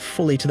herself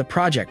fully to the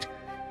project.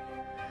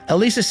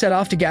 Alisa set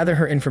off to gather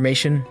her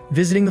information,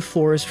 visiting the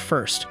florist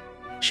first.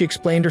 She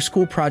explained her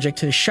school project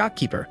to the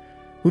shopkeeper,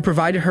 who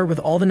provided her with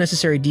all the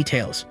necessary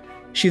details.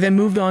 She then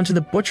moved on to the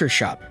butcher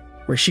shop,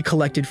 where she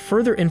collected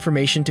further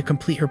information to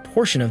complete her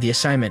portion of the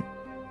assignment.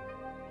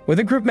 When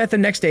the group met the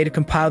next day to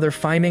compile their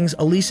findings,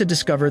 Alisa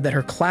discovered that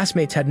her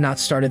classmates had not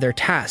started their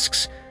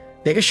tasks.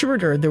 They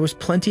assured her there was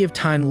plenty of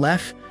time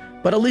left,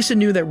 but Alisa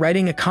knew that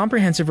writing a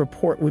comprehensive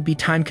report would be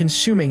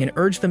time-consuming and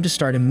urged them to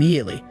start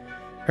immediately.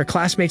 Her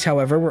classmates,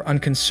 however, were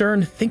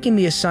unconcerned, thinking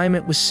the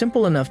assignment was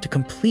simple enough to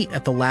complete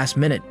at the last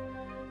minute.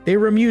 They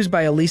were amused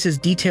by Alisa's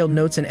detailed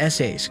notes and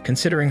essays,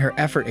 considering her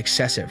effort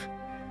excessive.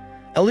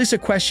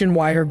 Alisa questioned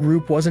why her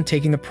group wasn't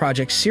taking the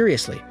project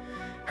seriously.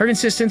 Her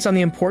insistence on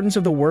the importance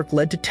of the work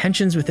led to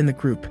tensions within the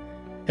group.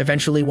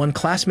 Eventually, one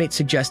classmate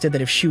suggested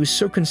that if she was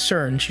so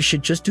concerned, she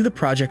should just do the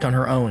project on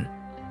her own.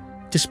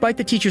 Despite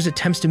the teacher's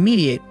attempts to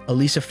mediate,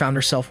 Alisa found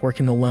herself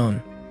working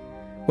alone.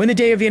 When the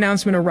day of the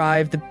announcement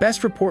arrived, the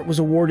best report was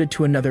awarded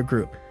to another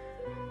group.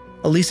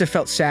 Alisa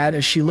felt sad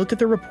as she looked at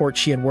the report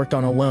she had worked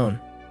on alone.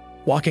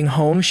 Walking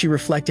home, she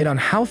reflected on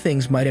how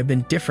things might have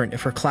been different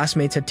if her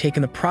classmates had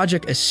taken the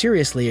project as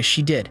seriously as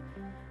she did.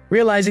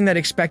 Realizing that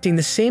expecting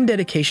the same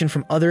dedication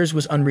from others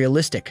was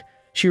unrealistic,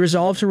 she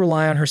resolved to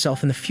rely on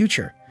herself in the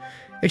future.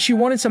 If she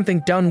wanted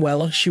something done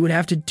well, she would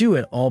have to do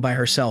it all by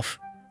herself.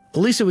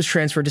 Alisa was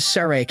transferred to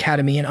Sarai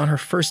Academy, and on her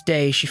first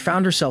day, she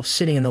found herself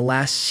sitting in the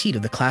last seat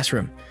of the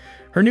classroom.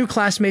 Her new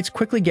classmates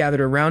quickly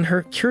gathered around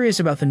her, curious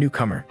about the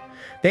newcomer.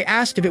 They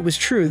asked if it was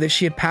true that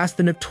she had passed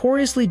the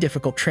notoriously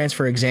difficult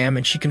transfer exam,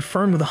 and she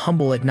confirmed with a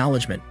humble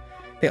acknowledgement.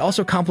 They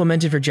also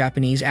complimented her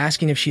Japanese,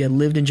 asking if she had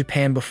lived in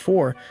Japan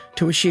before,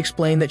 to which she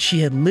explained that she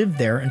had lived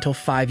there until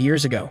 5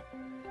 years ago.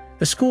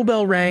 The school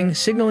bell rang,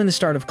 signaling the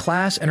start of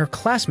class, and her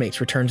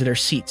classmates returned to their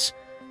seats.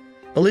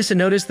 Alisa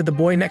noticed that the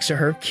boy next to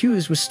her,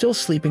 Q's, was still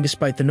sleeping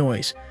despite the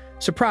noise.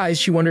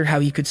 Surprised, she wondered how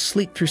he could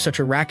sleep through such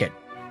a racket.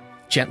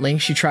 Gently,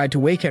 she tried to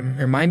wake him,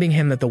 reminding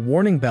him that the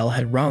warning bell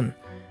had rung.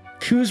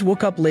 Q's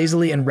woke up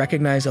lazily and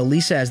recognized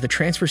Alisa as the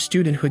transfer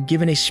student who had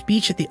given a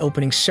speech at the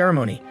opening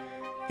ceremony.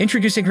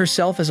 Introducing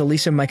herself as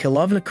Alya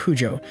Mikhailovna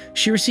Kujo,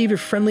 she received a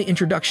friendly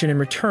introduction in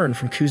return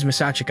from Q's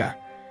Masachika.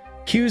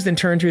 Q's then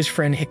turned to his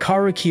friend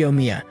Hikaru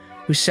Kiyomiya,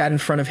 who sat in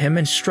front of him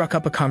and struck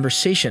up a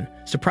conversation,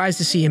 surprised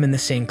to see him in the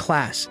same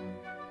class.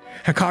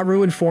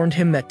 Hikaru informed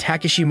him that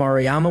Takeshi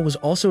Maruyama was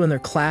also in their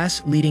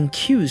class, leading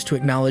Q's to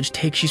acknowledge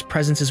Takeshi's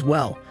presence as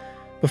well.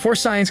 Before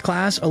science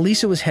class,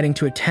 Alisa was heading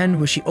to attend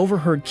where she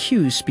overheard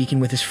Q's speaking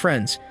with his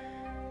friends.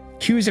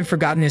 Q's had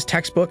forgotten his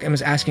textbook and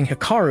was asking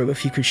Hikaru if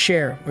he could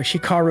share, which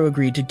Hikaru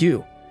agreed to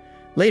do.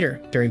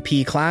 Later, during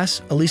PE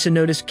class, Alisa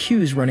noticed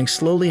Q's running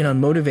slowly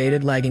and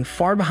unmotivated, lagging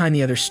far behind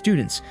the other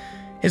students.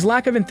 His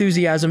lack of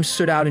enthusiasm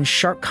stood out in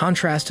sharp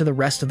contrast to the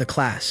rest of the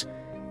class.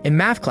 In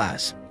math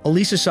class,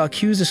 Alisa saw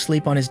Q's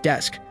asleep on his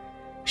desk.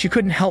 She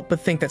couldn't help but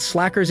think that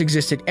slackers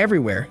existed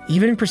everywhere,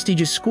 even in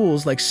prestigious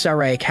schools like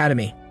Sarai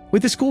Academy.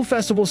 With the school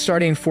festival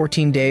starting in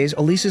 14 days,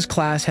 Alisa's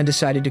class had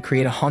decided to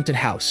create a haunted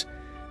house.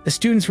 The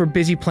students were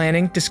busy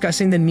planning,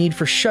 discussing the need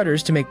for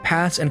shutters to make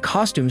paths and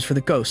costumes for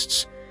the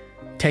ghosts.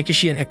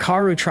 Takeshi and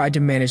Hikaru tried to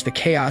manage the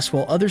chaos,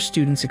 while other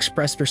students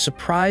expressed their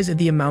surprise at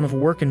the amount of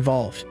work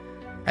involved.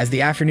 As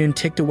the afternoon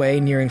ticked away,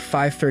 nearing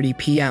 5:30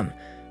 p.m.,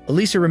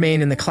 Alisa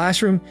remained in the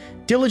classroom,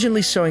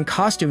 diligently sewing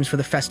costumes for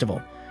the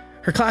festival.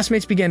 Her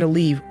classmates began to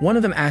leave, one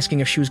of them asking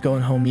if she was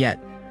going home yet.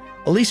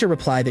 Alisa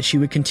replied that she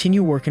would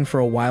continue working for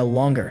a while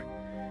longer.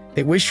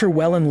 They wished her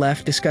well and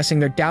left, discussing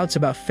their doubts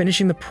about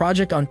finishing the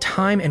project on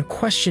time and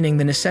questioning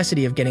the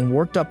necessity of getting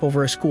worked up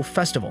over a school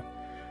festival.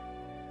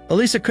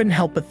 Alisa couldn't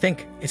help but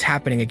think, it's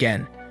happening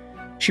again.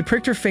 She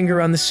pricked her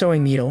finger on the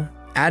sewing needle,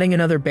 adding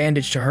another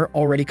bandage to her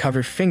already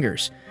covered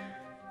fingers.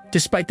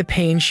 Despite the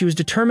pain, she was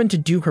determined to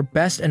do her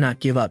best and not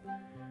give up.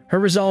 Her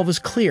resolve was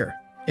clear.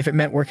 If it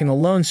meant working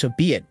alone, so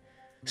be it.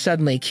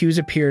 Suddenly, Q's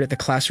appeared at the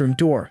classroom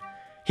door.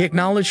 He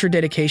acknowledged her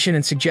dedication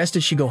and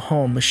suggested she go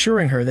home,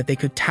 assuring her that they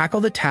could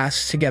tackle the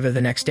tasks together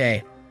the next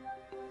day.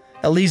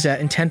 Alisa,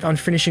 intent on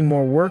finishing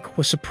more work,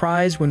 was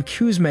surprised when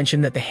Q's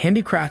mentioned that the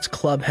Handicrafts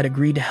Club had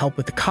agreed to help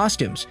with the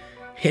costumes.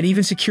 He had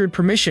even secured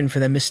permission for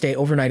them to stay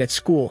overnight at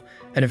school,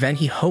 an event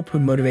he hoped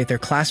would motivate their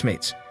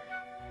classmates.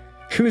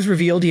 Q's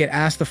revealed he had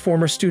asked the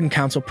former student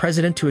council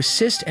president to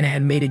assist and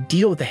had made a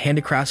deal with the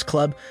handicrafts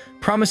club,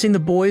 promising the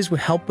boys would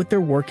help with their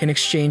work in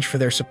exchange for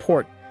their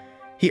support.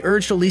 He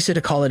urged Alya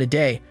to call it a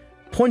day,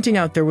 pointing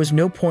out there was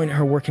no point in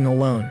her working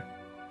alone.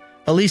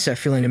 Alya,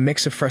 feeling a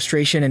mix of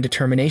frustration and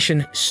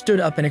determination, stood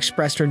up and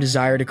expressed her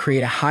desire to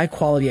create a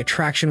high-quality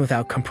attraction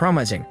without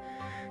compromising.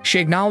 She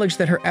acknowledged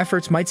that her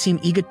efforts might seem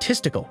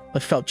egotistical,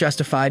 but felt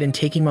justified in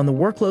taking on the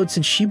workload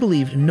since she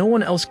believed no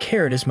one else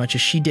cared as much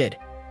as she did.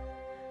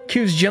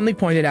 Q gently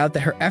pointed out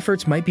that her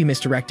efforts might be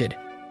misdirected.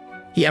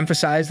 He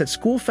emphasized that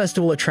school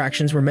festival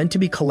attractions were meant to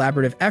be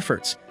collaborative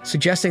efforts,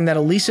 suggesting that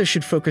Alya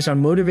should focus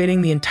on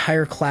motivating the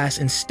entire class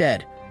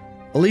instead.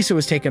 Alya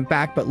was taken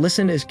back but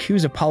listened as Q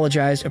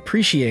apologized,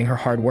 appreciating her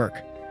hard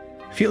work.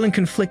 Feeling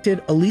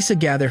conflicted, Alya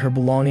gathered her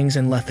belongings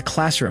and left the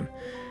classroom.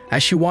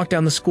 As she walked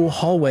down the school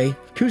hallway,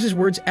 Q's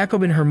words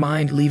echoed in her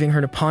mind, leaving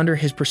her to ponder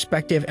his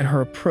perspective and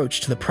her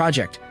approach to the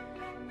project.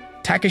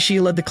 Takeshi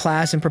led the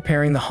class in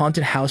preparing the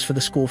haunted house for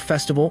the school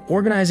festival,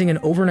 organizing an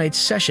overnight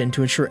session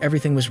to ensure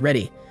everything was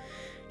ready.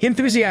 He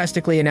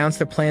enthusiastically announced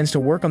their plans to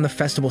work on the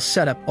festival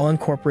setup while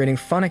incorporating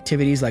fun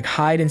activities like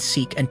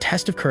hide-and-seek and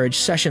test-of-courage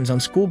sessions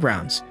on school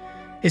grounds.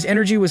 His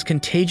energy was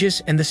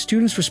contagious, and the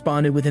students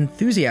responded with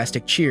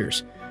enthusiastic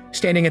cheers.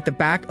 Standing at the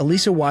back,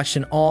 Alya watched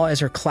in awe as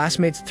her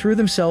classmates threw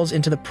themselves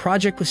into the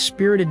project with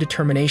spirited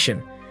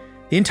determination.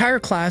 The entire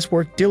class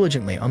worked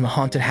diligently on the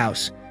haunted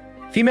house.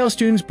 Female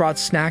students brought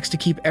snacks to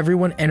keep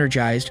everyone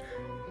energized,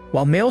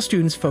 while male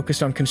students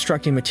focused on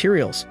constructing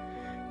materials.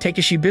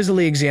 Takeshi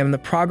busily examined the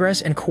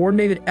progress and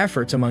coordinated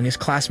efforts among his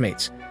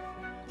classmates.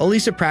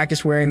 Alya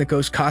practiced wearing the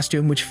ghost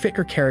costume, which fit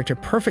her character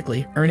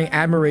perfectly, earning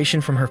admiration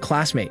from her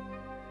classmate.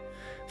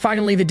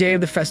 Finally, the day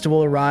of the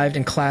festival arrived,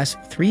 and Class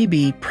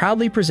 3B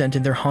proudly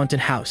presented their haunted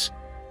house.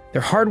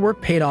 Their hard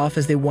work paid off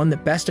as they won the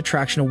Best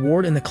Attraction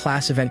Award in the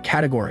class event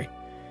category.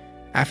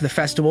 After the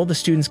festival, the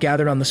students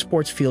gathered on the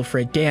sports field for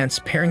a dance,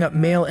 pairing up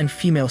male and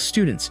female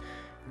students.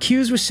 Q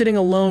was sitting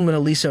alone when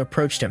Alya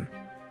approached him.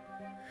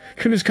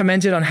 Q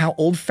commented on how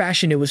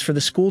old-fashioned it was for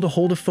the school to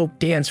hold a folk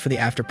dance for the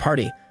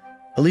after-party.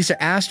 Alya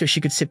asked if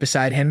she could sit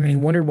beside him, and he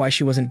wondered why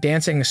she wasn't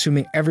dancing,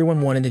 assuming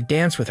everyone wanted to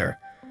dance with her.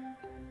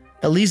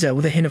 Alya,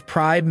 with a hint of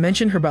pride,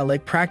 mentioned her ballet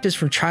practice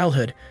from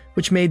childhood,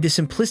 which made the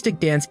simplistic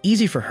dance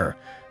easy for her,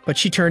 but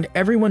she turned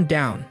everyone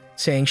down,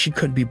 saying she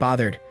couldn't be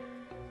bothered.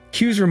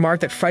 Q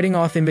remarked that fighting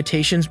off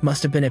invitations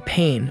must have been a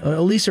pain, but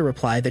Alya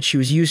replied that she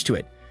was used to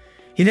it.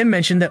 He then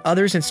mentioned that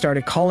others had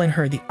started calling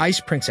her the Ice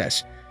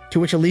Princess, to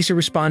which Alya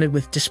responded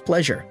with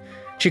displeasure.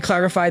 She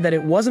clarified that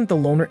it wasn't the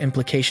loner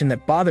implication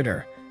that bothered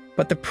her,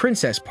 but the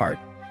princess part,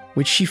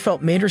 which she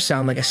felt made her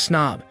sound like a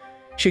snob.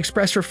 She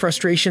expressed her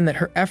frustration that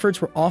her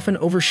efforts were often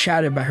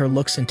overshadowed by her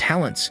looks and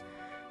talents.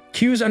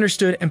 Q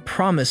understood and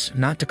promised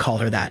not to call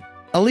her that.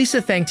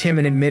 Alya thanked him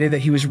and admitted that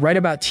he was right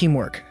about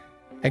teamwork,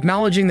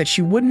 acknowledging that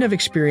she wouldn't have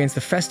experienced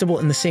the festival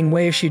in the same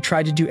way if she had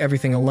tried to do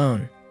everything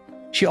alone.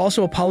 She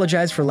also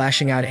apologized for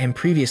lashing out at him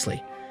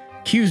previously.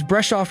 Q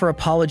brushed off her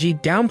apology,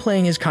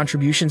 downplaying his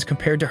contributions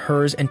compared to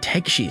hers and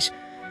Takeshi's.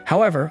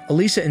 However,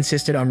 Alya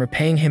insisted on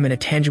repaying him in a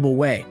tangible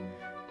way.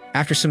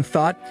 After some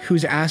thought, Q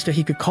asked if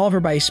he could call her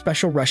by a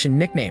special Russian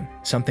nickname,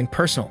 something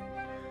personal.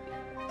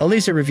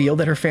 Alya revealed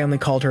that her family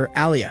called her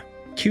Alya.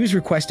 Q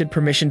requested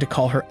permission to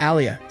call her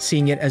Alya,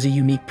 seeing it as a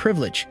unique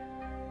privilege.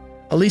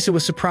 Alya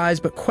was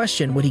surprised but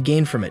questioned what he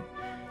gained from it.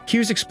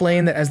 Q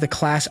explained that as the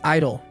class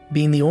idol,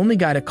 being the only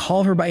guy to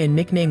call her by a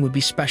nickname would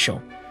be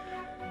special.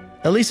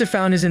 Alya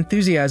found his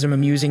enthusiasm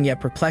amusing yet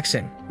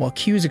perplexing, while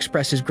Q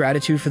expressed his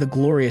gratitude for the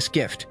glorious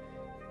gift.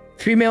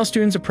 3 male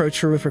students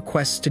approached her with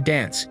requests to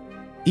dance.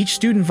 Each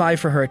student vied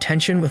for her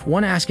attention, with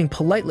one asking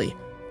politely,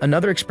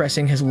 another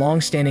expressing his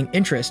long-standing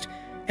interest,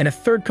 and a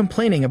third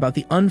complaining about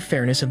the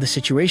unfairness of the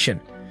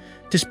situation.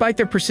 Despite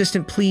their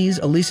persistent pleas,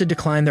 Alya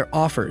declined their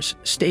offers,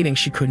 stating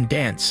she couldn't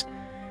dance.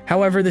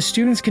 However, the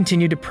students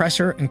continued to press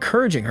her,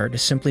 encouraging her to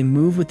simply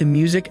move with the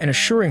music and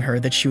assuring her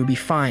that she would be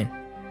fine.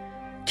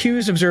 Q,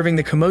 observing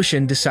the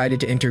commotion, decided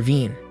to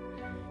intervene.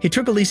 He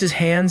took Alya's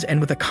hands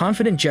and with a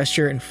confident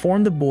gesture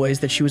informed the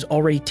boys that she was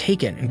already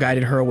taken and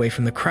guided her away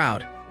from the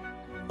crowd.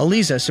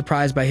 Alya,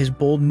 surprised by his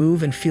bold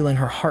move and feeling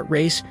her heart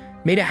race,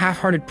 made a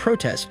half-hearted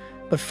protest,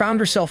 but found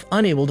herself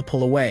unable to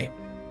pull away.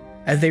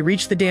 As they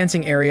reached the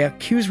dancing area,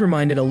 Q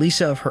reminded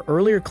Alya of her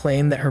earlier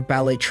claim that her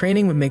ballet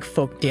training would make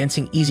folk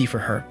dancing easy for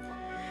her.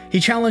 He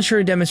challenged her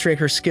to demonstrate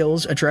her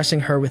skills, addressing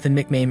her with the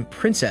nickname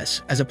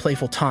Princess as a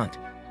playful taunt.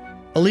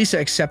 Alya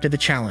accepted the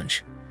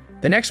challenge.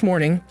 The next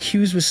morning,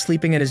 Q was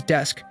sleeping at his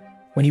desk.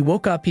 When he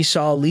woke up, he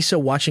saw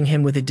Alya watching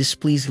him with a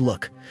displeased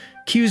look.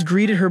 Q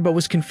greeted her but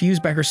was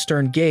confused by her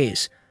stern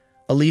gaze.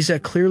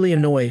 Alya, clearly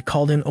annoyed,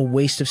 called him a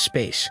waste of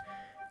space.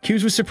 Q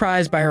was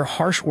surprised by her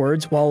harsh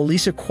words, while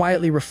Alya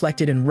quietly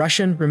reflected in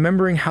Russian,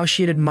 remembering how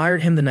she had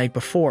admired him the night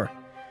before.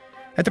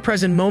 At the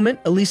present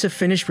moment, Alya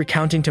finished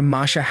recounting to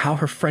Masha how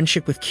her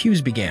friendship with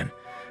Q began.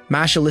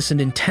 Masha listened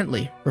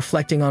intently,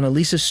 reflecting on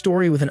Alya's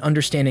story with an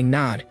understanding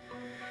nod.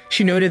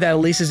 She noted that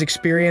Alya's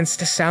experience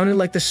sounded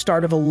like the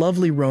start of a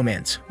lovely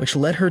romance, which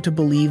led her to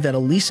believe that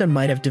Alya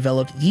might have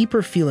developed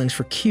deeper feelings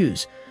for Q.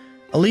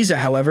 Alya,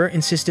 however,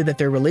 insisted that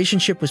their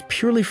relationship was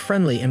purely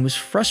friendly and was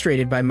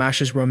frustrated by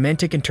Masha's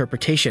romantic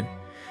interpretation.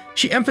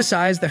 She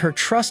emphasized that her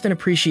trust and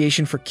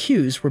appreciation for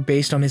Q's were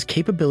based on his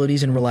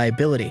capabilities and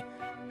reliability.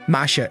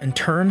 Masha, in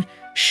turn,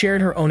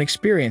 shared her own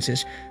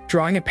experiences,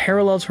 drawing a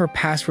parallel to her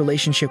past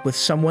relationship with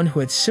someone who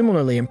had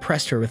similarly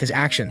impressed her with his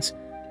actions.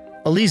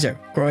 Alya,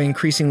 growing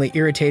increasingly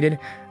irritated,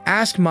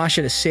 asked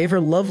Masha to save her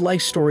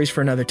love-life stories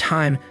for another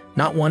time,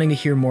 not wanting to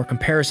hear more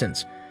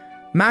comparisons.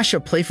 Masha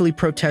playfully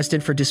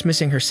protested for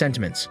dismissing her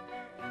sentiments.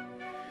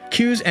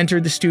 Q's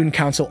entered the student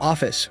council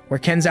office, where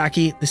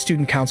Kenzaki, the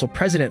student council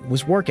president,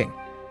 was working.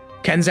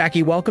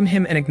 Kenzaki welcomed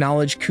him and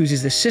acknowledged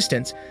Q's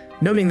assistance,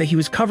 noting that he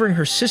was covering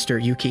her sister,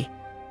 Yuki.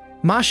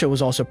 Masha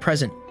was also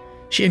present.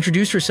 She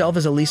introduced herself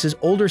as Alya's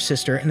older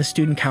sister and the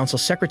student council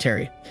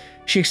secretary.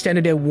 She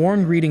extended a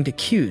warm greeting to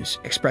Q's,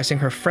 expressing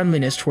her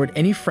friendliness toward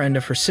any friend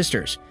of her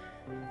sister's.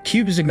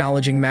 Q's,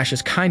 acknowledging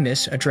Masha's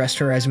kindness, addressed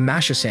her as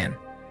Masha-san.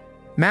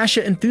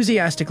 Masha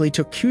enthusiastically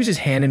took Q's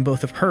hand in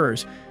both of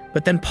hers,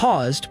 but then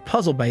paused,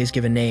 puzzled by his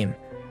given name.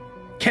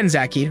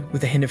 Kenzaki,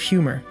 with a hint of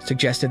humor,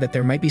 suggested that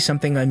there might be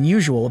something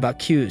unusual about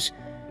Q's.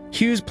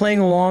 Q's, playing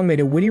along, made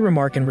a witty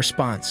remark in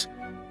response.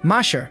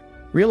 Masha,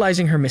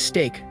 realizing her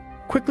mistake,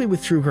 quickly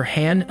withdrew her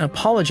hand and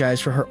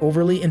apologized for her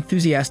overly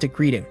enthusiastic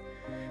greeting.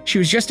 She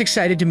was just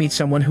excited to meet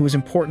someone who was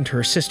important to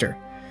her sister.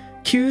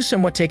 Q,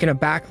 somewhat taken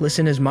aback,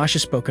 listened as Masha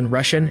spoke in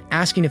Russian,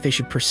 asking if they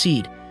should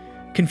proceed.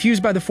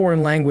 Confused by the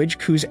foreign language,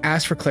 Kuz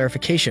asked for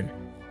clarification,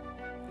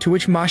 to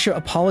which Masha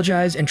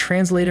apologized and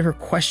translated her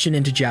question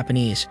into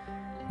Japanese.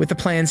 With the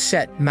plan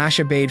set,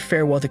 Masha bade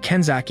farewell to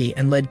Kenzaki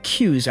and led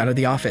Q's out of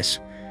the office.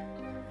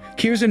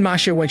 Q's and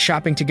Masha went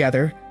shopping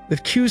together,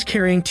 with Q's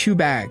carrying 2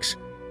 bags.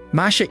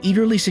 Masha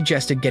eagerly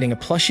suggested getting a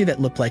plushie that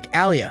looked like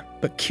Alya,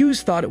 but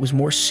Q's thought it was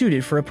more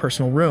suited for a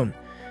personal room.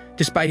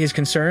 Despite his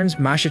concerns,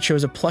 Masha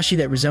chose a plushie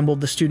that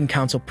resembled the student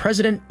council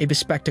president, a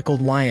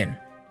bespectacled lion.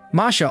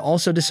 Masha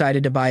also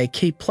decided to buy a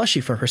Kate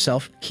plushie for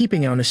herself,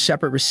 keeping it on a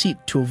separate receipt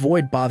to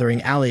avoid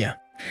bothering Alya.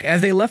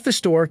 As they left the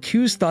store,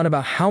 Q's thought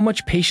about how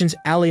much patience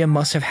Alya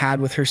must have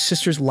had with her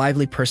sister's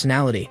lively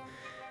personality.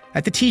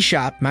 At the tea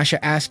shop,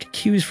 Masha asked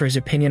Q's for his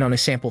opinion on a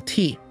sample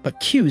tea, but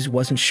Q's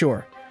wasn't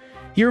sure.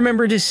 He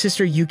remembered his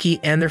sister Yuki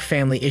and their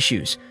family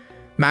issues.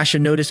 Masha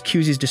noticed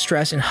Q's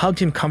distress and hugged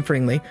him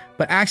comfortingly,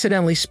 but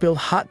accidentally spilled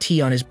hot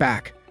tea on his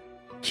back.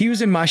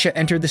 Q's and Masha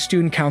entered the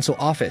student council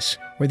office,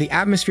 where the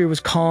atmosphere was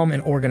calm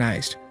and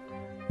organized.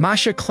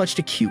 Masha clutched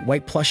a cute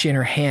white plushie in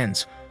her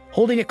hands,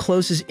 holding it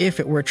close as if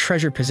it were a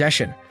treasured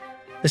possession.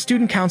 The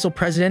student council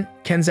president,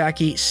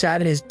 Kenzaki,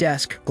 sat at his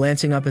desk,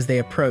 glancing up as they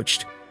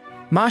approached.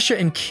 Masha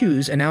and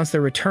Q's announced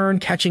their return,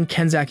 catching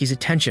Kenzaki's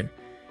attention.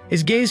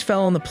 His gaze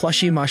fell on the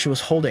plushie Masha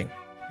was holding.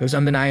 It was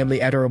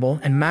undeniably adorable,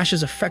 and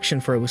Masha's affection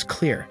for it was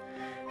clear.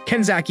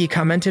 Kenzaki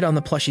commented on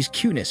the plushie's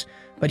cuteness,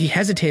 but he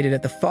hesitated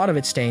at the thought of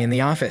it staying in the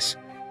office.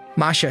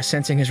 Masha,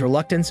 sensing his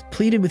reluctance,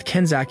 pleaded with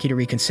Kenzaki to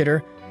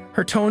reconsider,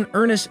 her tone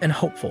earnest and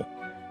hopeful.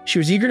 She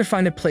was eager to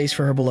find a place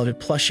for her beloved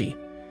plushie.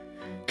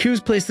 Q's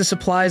placed the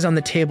supplies on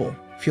the table,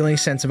 feeling a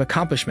sense of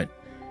accomplishment.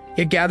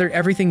 He had gathered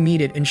everything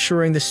needed,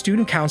 ensuring the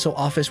student council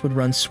office would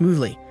run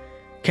smoothly.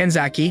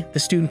 Kenzaki, the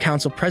student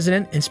council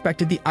president,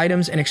 inspected the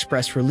items and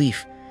expressed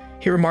relief.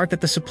 He remarked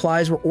that the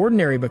supplies were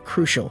ordinary but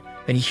crucial,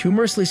 and he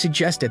humorously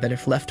suggested that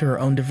if left to her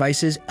own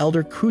devices,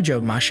 elder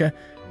Kujo Masha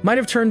might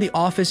have turned the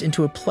office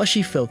into a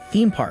plushie-filled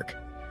theme park.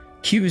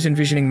 Q's,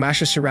 envisioning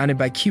Masha surrounded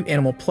by cute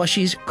animal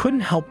plushies,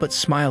 couldn't help but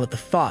smile at the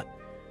thought.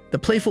 The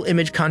playful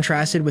image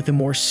contrasted with the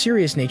more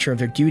serious nature of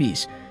their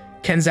duties.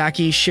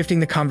 Kenzaki,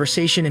 shifting the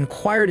conversation,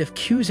 inquired if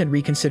Q's had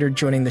reconsidered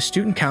joining the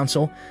student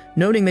council,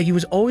 noting that he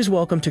was always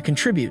welcome to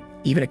contribute,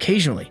 even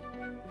occasionally.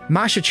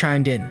 Masha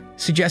chimed in,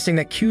 suggesting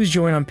that Q's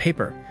join on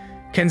paper.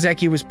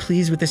 Kenzaki was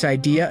pleased with this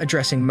idea,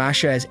 addressing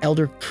Masha as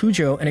Elder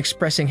Kujo and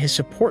expressing his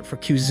support for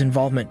Q's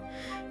involvement.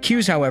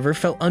 Q's, however,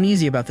 felt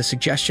uneasy about the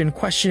suggestion,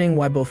 questioning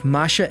why both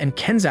Masha and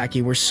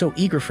Kenzaki were so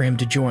eager for him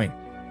to join.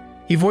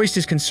 He voiced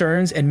his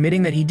concerns,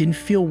 admitting that he didn't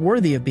feel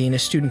worthy of being a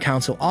student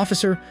council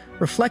officer,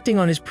 reflecting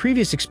on his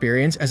previous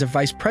experience as a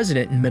vice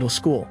president in middle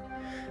school.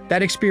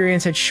 That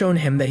experience had shown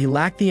him that he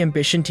lacked the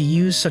ambition to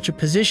use such a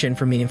position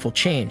for meaningful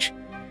change.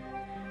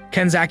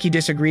 Kenzaki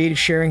disagreed,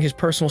 sharing his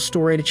personal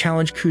story to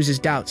challenge Q's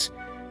doubts.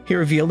 He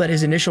revealed that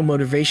his initial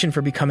motivation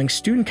for becoming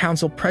student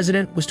council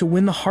president was to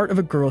win the heart of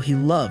a girl he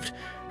loved,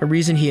 a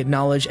reason he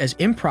acknowledged as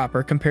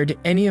improper compared to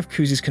any of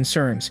Q's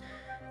concerns.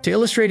 To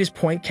illustrate his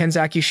point,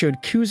 Kenzaki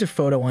showed Q's a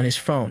photo on his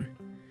phone.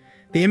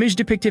 The image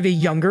depicted a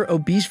younger,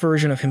 obese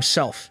version of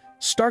himself,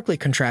 starkly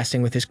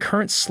contrasting with his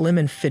current slim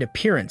and fit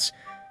appearance.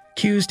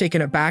 Q's,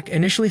 taken aback,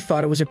 initially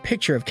thought it was a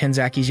picture of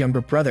Kenzaki's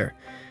younger brother.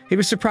 He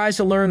was surprised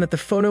to learn that the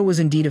photo was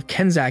indeed of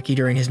Kenzaki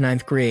during his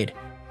 9th grade.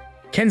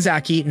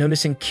 Kenzaki,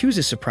 noticing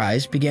Q's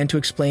surprise, began to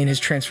explain his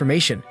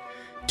transformation.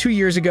 2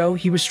 years ago,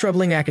 he was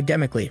struggling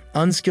academically,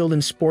 unskilled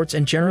in sports,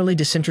 and generally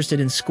disinterested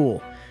in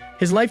school.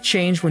 His life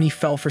changed when he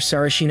fell for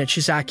Sarashina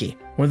Chisaki,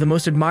 one of the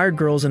most admired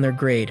girls in their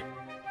grade.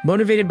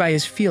 Motivated by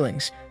his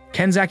feelings,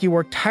 Kenzaki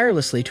worked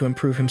tirelessly to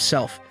improve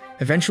himself.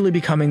 eventually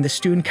becoming the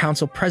student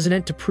council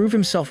president to prove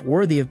himself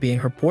worthy of being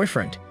her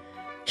boyfriend.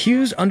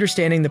 Kyu's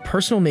understanding the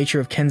personal nature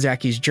of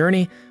Kenzaki's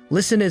journey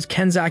listened as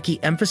Kenzaki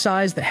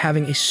emphasized that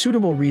having a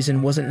suitable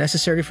reason wasn't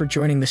necessary for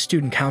joining the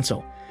student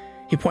council.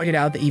 He pointed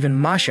out that even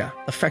Masha,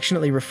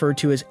 affectionately referred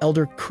to as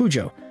Elder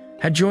Kujo,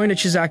 had joined at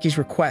Shizaki's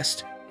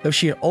request, though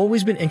she had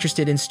always been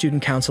interested in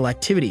student council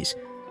activities.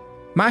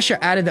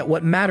 Masha added that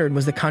what mattered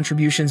was the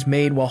contributions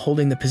made while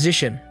holding the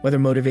position, whether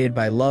motivated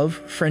by love,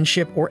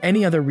 friendship, or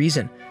any other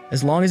reason,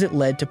 as long as it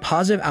led to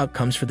positive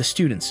outcomes for the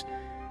students.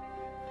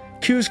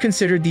 Kyu's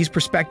considered these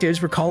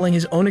perspectives, recalling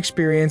his own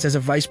experience as a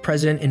vice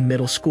president in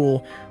middle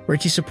school, where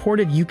he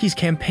supported Yuki's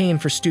campaign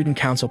for student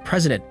council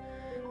president.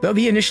 Though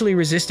he initially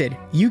resisted,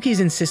 Yuki's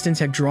insistence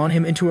had drawn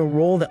him into a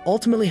role that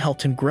ultimately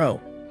helped him grow.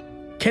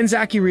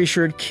 Kenzaki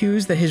reassured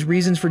Kyu's that his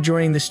reasons for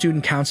joining the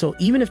student council,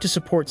 even if to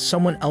support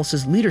someone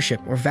else's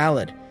leadership, were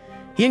valid.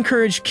 He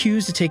encouraged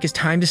Kyu's to take his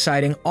time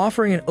deciding,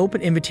 offering an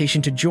open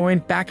invitation to join,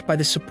 backed by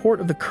the support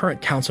of the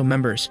current council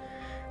members.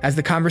 As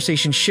the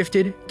conversation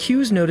shifted,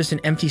 Kyu's noticed an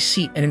empty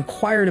seat and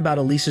inquired about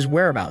Elisa's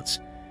whereabouts.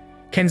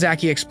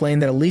 Kenzaki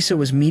explained that Elisa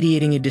was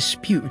mediating a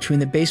dispute between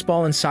the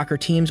baseball and soccer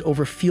teams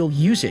over field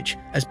usage,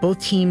 as both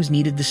teams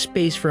needed the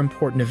space for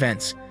important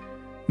events.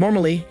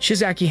 Normally,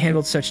 Shizaki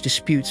handled such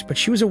disputes, but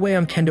she was away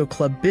on kendo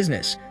club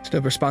business, so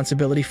the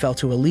responsibility fell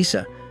to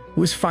Elisa,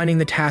 who was finding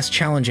the task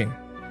challenging.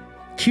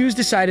 Kyu's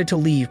decided to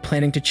leave,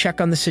 planning to check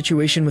on the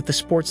situation with the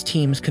sports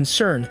teams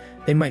concerned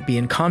they might be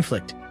in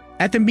conflict.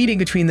 At the meeting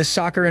between the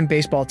soccer and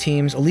baseball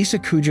teams, Elisa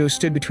Kujo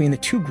stood between the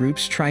two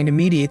groups, trying to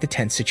mediate the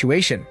tense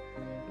situation.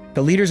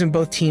 The leaders in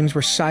both teams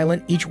were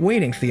silent, each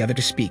waiting for the other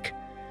to speak.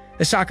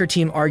 The soccer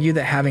team argued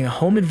that having a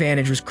home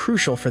advantage was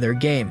crucial for their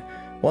game,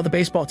 while the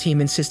baseball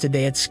team insisted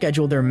they had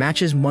scheduled their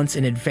matches months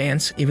in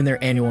advance, given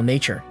their annual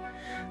nature.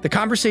 The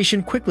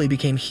conversation quickly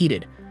became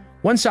heated.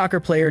 One soccer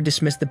player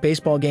dismissed the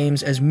baseball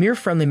games as mere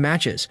friendly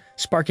matches,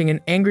 sparking an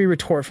angry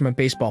retort from a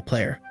baseball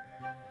player.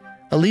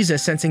 Elisa,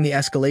 sensing the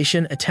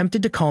escalation,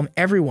 attempted to calm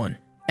everyone,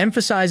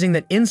 emphasizing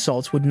that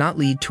insults would not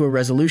lead to a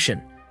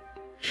resolution.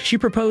 She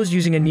proposed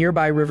using a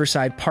nearby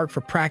riverside park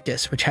for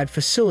practice, which had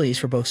facilities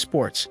for both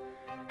sports.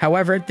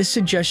 However, this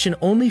suggestion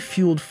only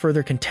fueled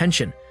further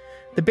contention.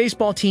 The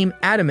baseball team,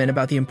 adamant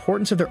about the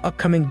importance of their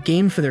upcoming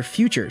game for their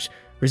futures,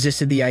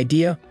 resisted the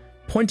idea,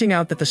 pointing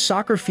out that the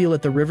soccer field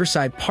at the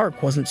Riverside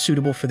Park wasn't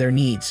suitable for their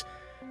needs.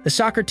 The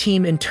soccer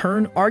team, in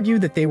turn,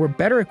 argued that they were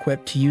better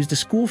equipped to use the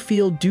school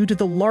field due to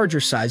the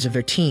larger size of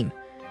their team.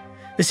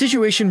 The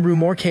situation grew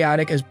more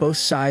chaotic as both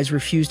sides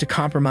refused to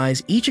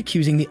compromise, each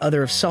accusing the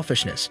other of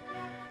selfishness.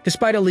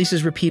 Despite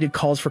Elisa's repeated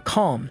calls for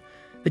calm,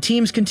 the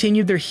teams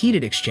continued their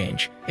heated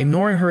exchange,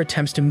 ignoring her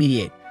attempts to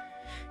mediate.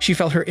 She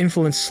felt her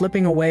influence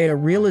slipping away, a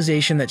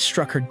realization that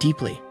struck her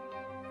deeply.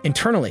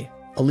 Internally,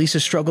 Elisa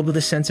struggled with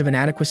a sense of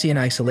inadequacy and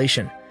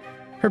isolation.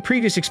 Her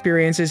previous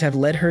experiences have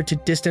led her to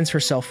distance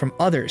herself from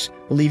others,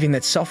 believing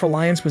that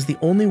self-reliance was the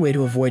only way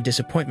to avoid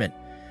disappointment.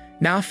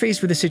 Now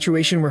faced with a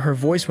situation where her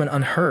voice went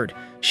unheard,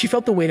 she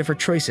felt the weight of her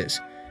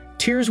choices.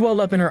 Tears welled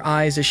up in her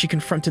eyes as she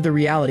confronted the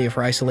reality of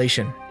her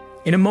isolation.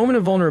 In a moment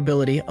of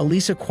vulnerability,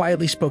 Elisa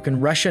quietly spoke in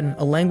Russian,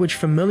 a language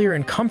familiar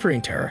and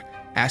comforting to her,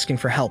 asking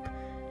for help.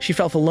 She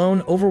felt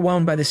alone,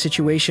 overwhelmed by the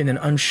situation, and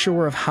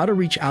unsure of how to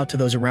reach out to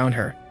those around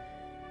her.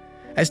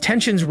 As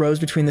tensions rose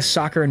between the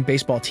soccer and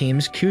baseball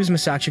teams, Kyu's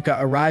Masachika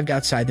arrived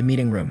outside the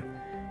meeting room.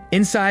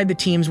 Inside, the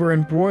teams were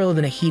embroiled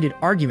in a heated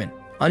argument,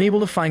 unable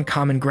to find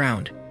common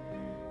ground.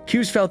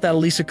 Kyu's felt that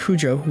Elisa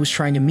Kujo, who was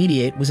trying to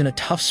mediate, was in a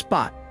tough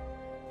spot.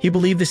 He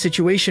believed the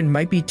situation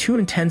might be too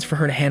intense for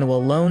her to handle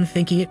alone,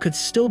 thinking it could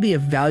still be a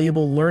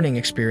valuable learning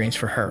experience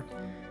for her.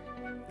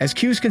 As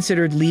Kyu's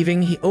considered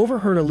leaving, he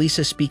overheard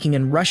Elisa speaking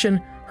in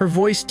Russian, her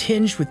voice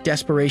tinged with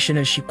desperation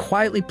as she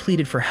quietly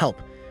pleaded for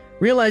help.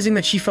 Realizing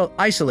that she felt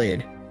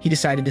isolated, he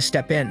decided to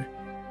step in.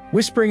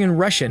 Whispering in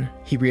Russian,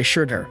 he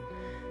reassured her.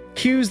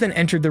 Kyu's then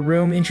entered the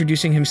room,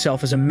 introducing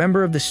himself as a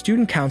member of the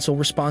student council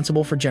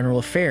responsible for general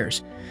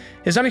affairs.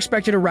 His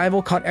unexpected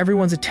arrival caught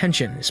everyone's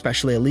attention,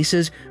 especially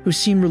Elisa's, who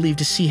seemed relieved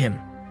to see him.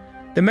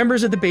 The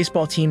members of the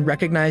baseball team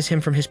recognized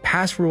him from his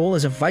past role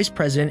as a vice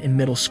president in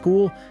middle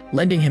school,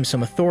 lending him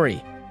some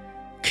authority.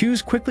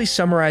 Kyu's quickly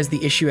summarized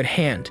the issue at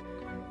hand,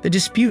 the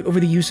dispute over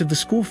the use of the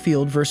school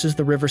field versus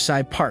the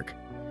Riverside Park.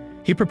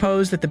 He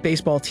proposed that the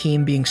baseball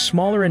team, being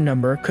smaller in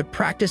number, could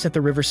practice at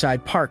the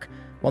Riverside Park,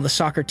 while the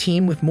soccer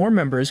team with more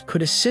members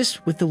could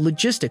assist with the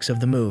logistics of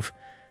the move.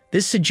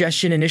 This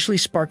suggestion initially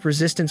sparked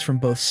resistance from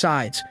both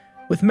sides,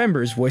 with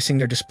members voicing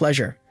their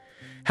displeasure.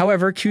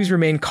 However, Kyu's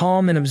remained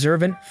calm and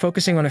observant,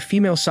 focusing on a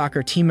female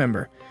soccer team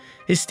member.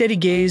 His steady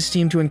gaze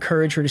seemed to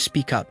encourage her to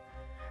speak up.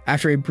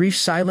 After a brief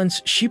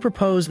silence, she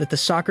proposed that the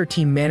soccer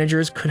team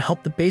managers could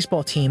help the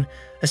baseball team,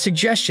 a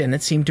suggestion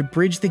that seemed to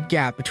bridge the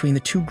gap between the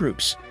two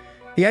groups.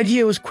 The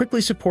idea was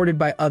quickly supported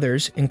by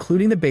others,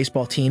 including the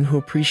baseball team, who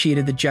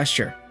appreciated the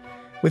gesture.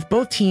 With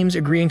both teams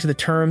agreeing to the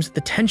terms,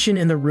 the tension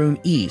in the room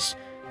eased.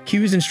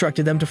 Kyu's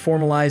instructed them to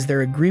formalize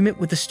their agreement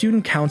with the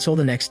student council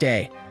the next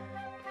day.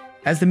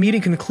 As the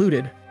meeting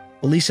concluded,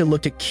 Elisa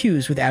looked at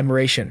Kyu's with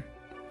admiration.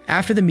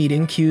 After the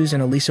meeting, Hughes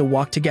and Alisa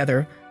walked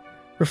together,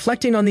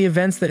 reflecting on the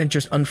events that had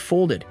just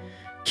unfolded.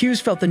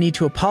 Hughes felt the need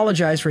to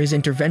apologize for his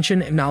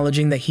intervention,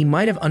 acknowledging that he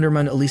might have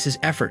undermined Alisa's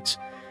efforts.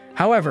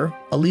 However,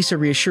 Alisa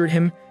reassured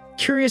him,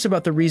 curious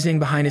about the reasoning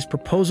behind his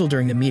proposal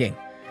during the meeting.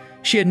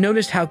 She had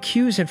noticed how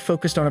Hughes had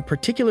focused on a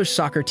particular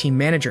soccer team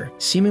manager,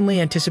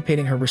 seemingly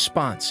anticipating her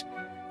response.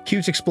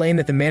 Hughes explained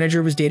that the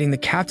manager was dating the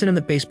captain of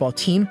the baseball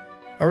team,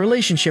 a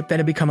relationship that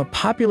had become a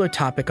popular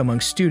topic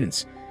among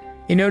students.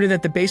 He noted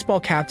that the baseball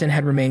captain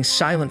had remained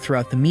silent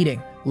throughout the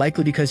meeting,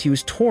 likely because he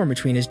was torn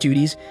between his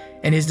duties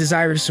and his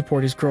desire to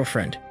support his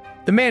girlfriend.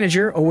 The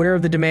manager, aware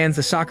of the demands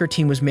the soccer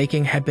team was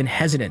making, had been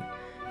hesitant.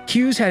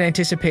 Hughes had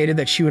anticipated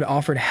that she would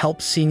offer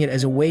help, seeing it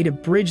as a way to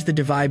bridge the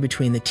divide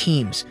between the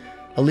teams.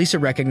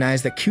 Alisa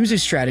recognized that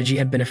Hughes' strategy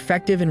had been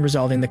effective in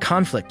resolving the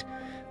conflict.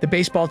 The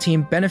baseball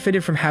team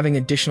benefited from having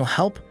additional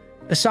help.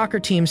 The soccer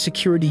team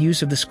secured the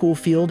use of the school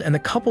field, and the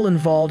couple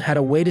involved had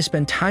a way to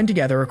spend time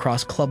together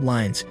across club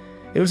lines.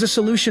 It was a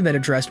solution that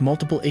addressed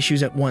multiple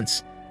issues at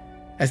once.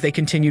 As they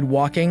continued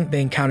walking,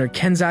 they encountered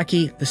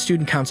Kenzaki, the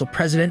student council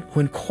president, who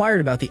inquired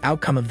about the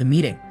outcome of the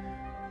meeting.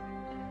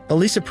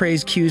 Alisa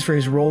praised Hughes for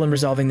his role in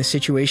resolving the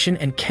situation,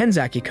 and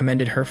Kenzaki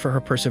commended her for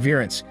her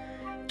perseverance.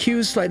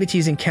 Hughes, slightly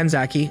teasing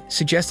Kenzaki,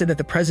 suggested that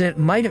the president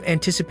might have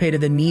anticipated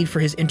the need for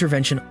his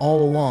intervention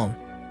all along.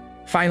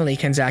 Finally,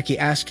 Kenzaki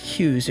asked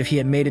Hughes if he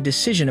had made a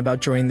decision about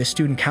joining the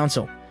student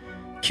council.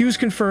 Hughes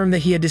confirmed that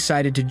he had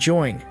decided to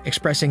join,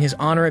 expressing his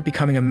honor at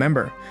becoming a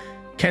member.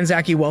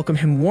 Kenzaki welcomed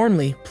him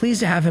warmly,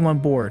 pleased to have him on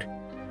board.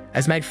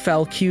 As night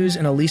fell, Hughes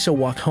and Alisa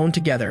walked home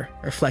together,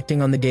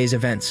 reflecting on the day's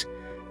events.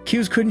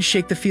 Hughes couldn't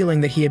shake the feeling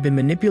that he had been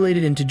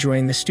manipulated into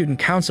joining the student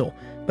council,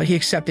 but he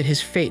accepted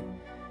his fate.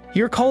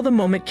 He recalled the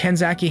moment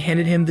Kenzaki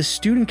handed him the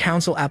student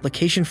council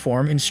application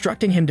form,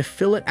 instructing him to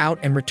fill it out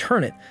and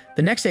return it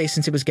the next day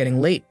since it was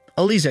getting late.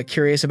 Alisa,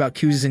 curious about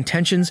Hughes'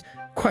 intentions,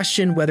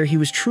 questioned whether he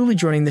was truly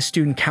joining the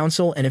student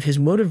council and if his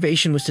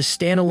motivation was to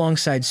stand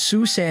alongside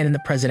Su-san in the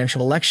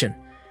presidential election.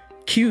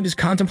 Hughes,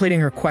 contemplating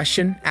her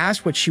question,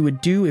 asked what she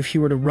would do if he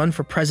were to run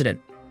for president.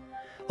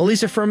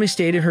 Alisa firmly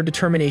stated her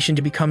determination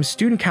to become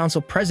student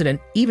council president,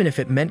 even if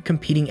it meant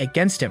competing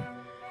against him.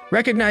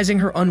 Recognizing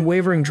her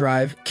unwavering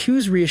drive,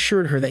 Hughes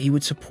reassured her that he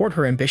would support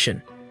her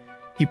ambition.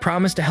 He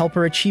promised to help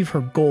her achieve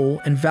her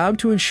goal and vowed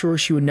to ensure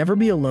she would never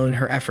be alone in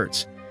her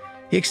efforts.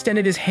 He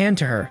extended his hand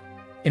to her,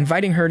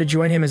 inviting her to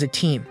join him as a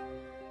team.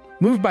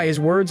 Moved by his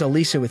words,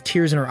 Alisa, with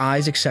tears in her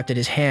eyes, accepted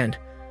his hand.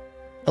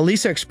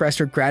 Alisa expressed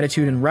her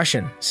gratitude in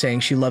Russian,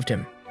 saying she loved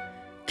him.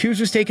 Hughes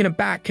was taken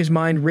aback, his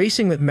mind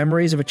racing with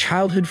memories of a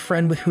childhood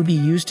friend with whom he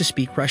used to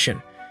speak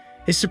Russian.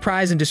 His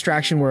surprise and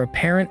distraction were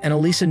apparent, and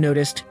Alisa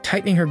noticed,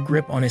 tightening her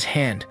grip on his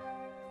hand.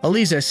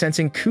 Alisa,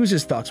 sensing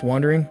Hughes' thoughts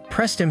wandering,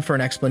 pressed him for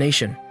an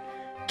explanation.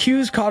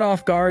 Hughes, caught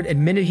off guard,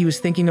 admitted he was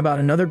thinking about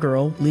another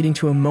girl, leading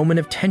to a moment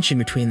of tension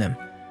between them.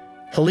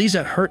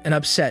 Alisa, hurt and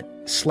upset,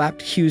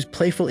 slapped Hughes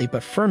playfully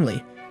but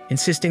firmly,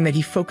 insisting that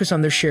he focus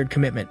on their shared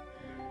commitment.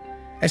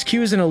 As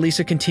Hughes and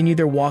Alisa continued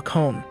their walk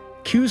home,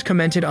 Hughes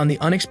commented on the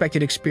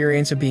unexpected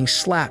experience of being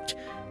slapped,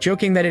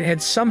 joking that it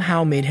had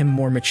somehow made him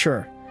more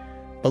mature.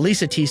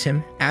 Alisa teased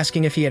him,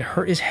 asking if he had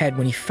hurt his head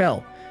when he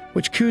fell,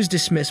 which Hughes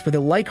dismissed with a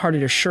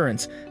lighthearted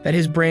assurance that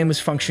his brain was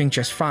functioning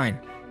just fine.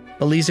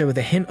 Alisa, with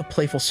a hint of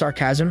playful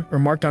sarcasm,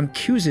 remarked on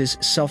Hughes'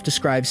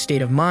 self-described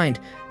state of mind,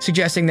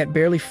 suggesting that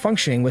barely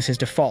functioning was his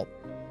default.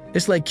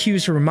 This led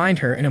Hughes to remind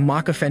her in a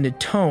mock-offended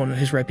tone of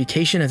his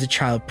reputation as a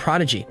child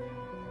prodigy.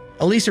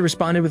 Alisa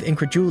responded with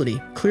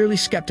incredulity, clearly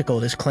skeptical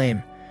of his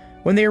claim.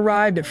 When they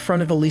arrived at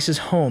front of Alisa's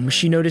home,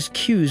 she noticed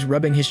Hughes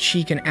rubbing his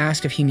cheek and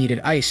asked if he needed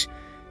ice.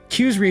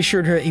 Hughes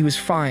reassured her that he was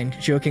fine,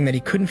 joking that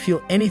he couldn't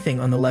feel anything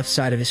on the left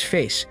side of his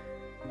face.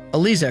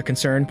 Alisa,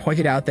 concerned,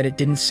 pointed out that it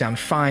didn't sound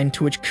fine,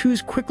 to which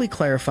Hughes quickly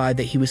clarified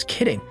that he was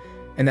kidding,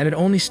 and that it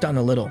only stung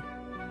a little.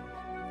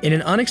 In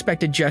an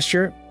unexpected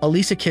gesture,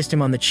 Alisa kissed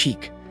him on the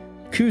cheek.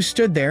 Hughes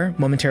stood there,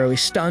 momentarily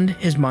stunned,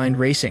 his mind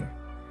racing.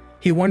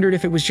 He wondered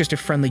if it was just a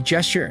friendly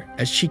gesture,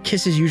 as cheek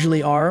kisses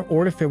usually are,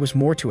 or if there was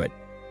more to it.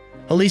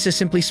 Alisa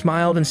simply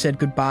smiled and said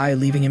goodbye,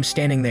 leaving him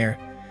standing there.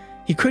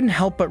 He couldn't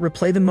help but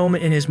replay the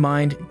moment in his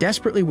mind,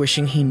 desperately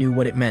wishing he knew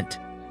what it meant.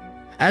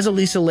 As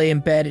Alisa lay in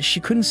bed, she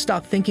couldn't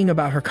stop thinking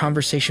about her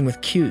conversation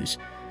with Hughes.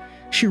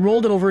 She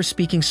rolled it over,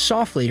 speaking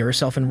softly to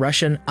herself in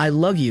Russian, "I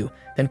love you,"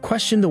 then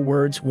questioned the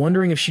words,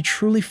 wondering if she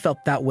truly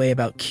felt that way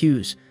about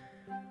Hughes.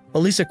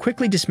 Alisa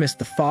quickly dismissed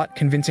the thought,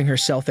 convincing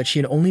herself that she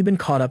had only been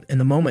caught up in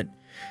the moment.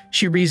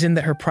 She reasoned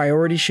that her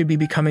priority should be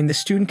becoming the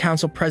student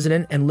council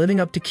president and living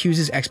up to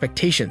Hughes'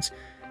 expectations.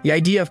 The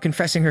idea of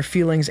confessing her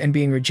feelings and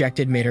being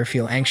rejected made her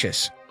feel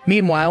anxious.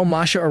 Meanwhile,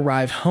 Masha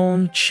arrived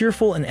home,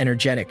 cheerful and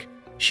energetic.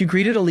 She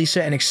greeted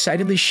Alisa and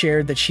excitedly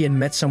shared that she had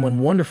met someone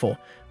wonderful,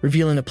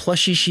 revealing a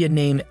plushie she had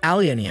named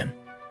Alya.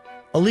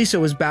 Alisa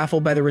was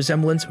baffled by the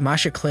resemblance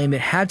Masha claimed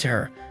it had to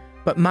her,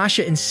 but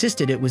Masha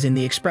insisted it was in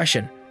the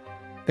expression.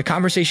 The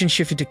conversation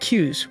shifted to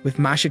Hughes, with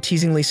Masha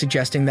teasingly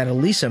suggesting that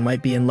Alisa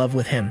might be in love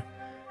with him.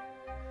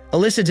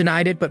 Alisa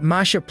denied it, but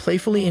Masha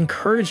playfully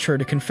encouraged her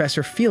to confess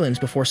her feelings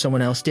before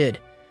someone else did.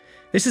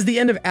 This is the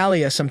end of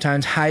Alya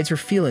sometimes hides her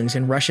feelings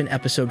in Russian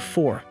episode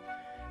 4.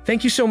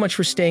 Thank you so much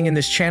for staying in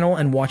this channel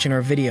and watching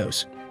our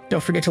videos.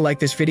 Don't forget to like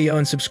this video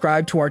and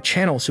subscribe to our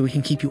channel so we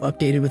can keep you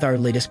updated with our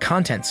latest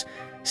contents.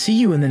 See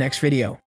you in the next video.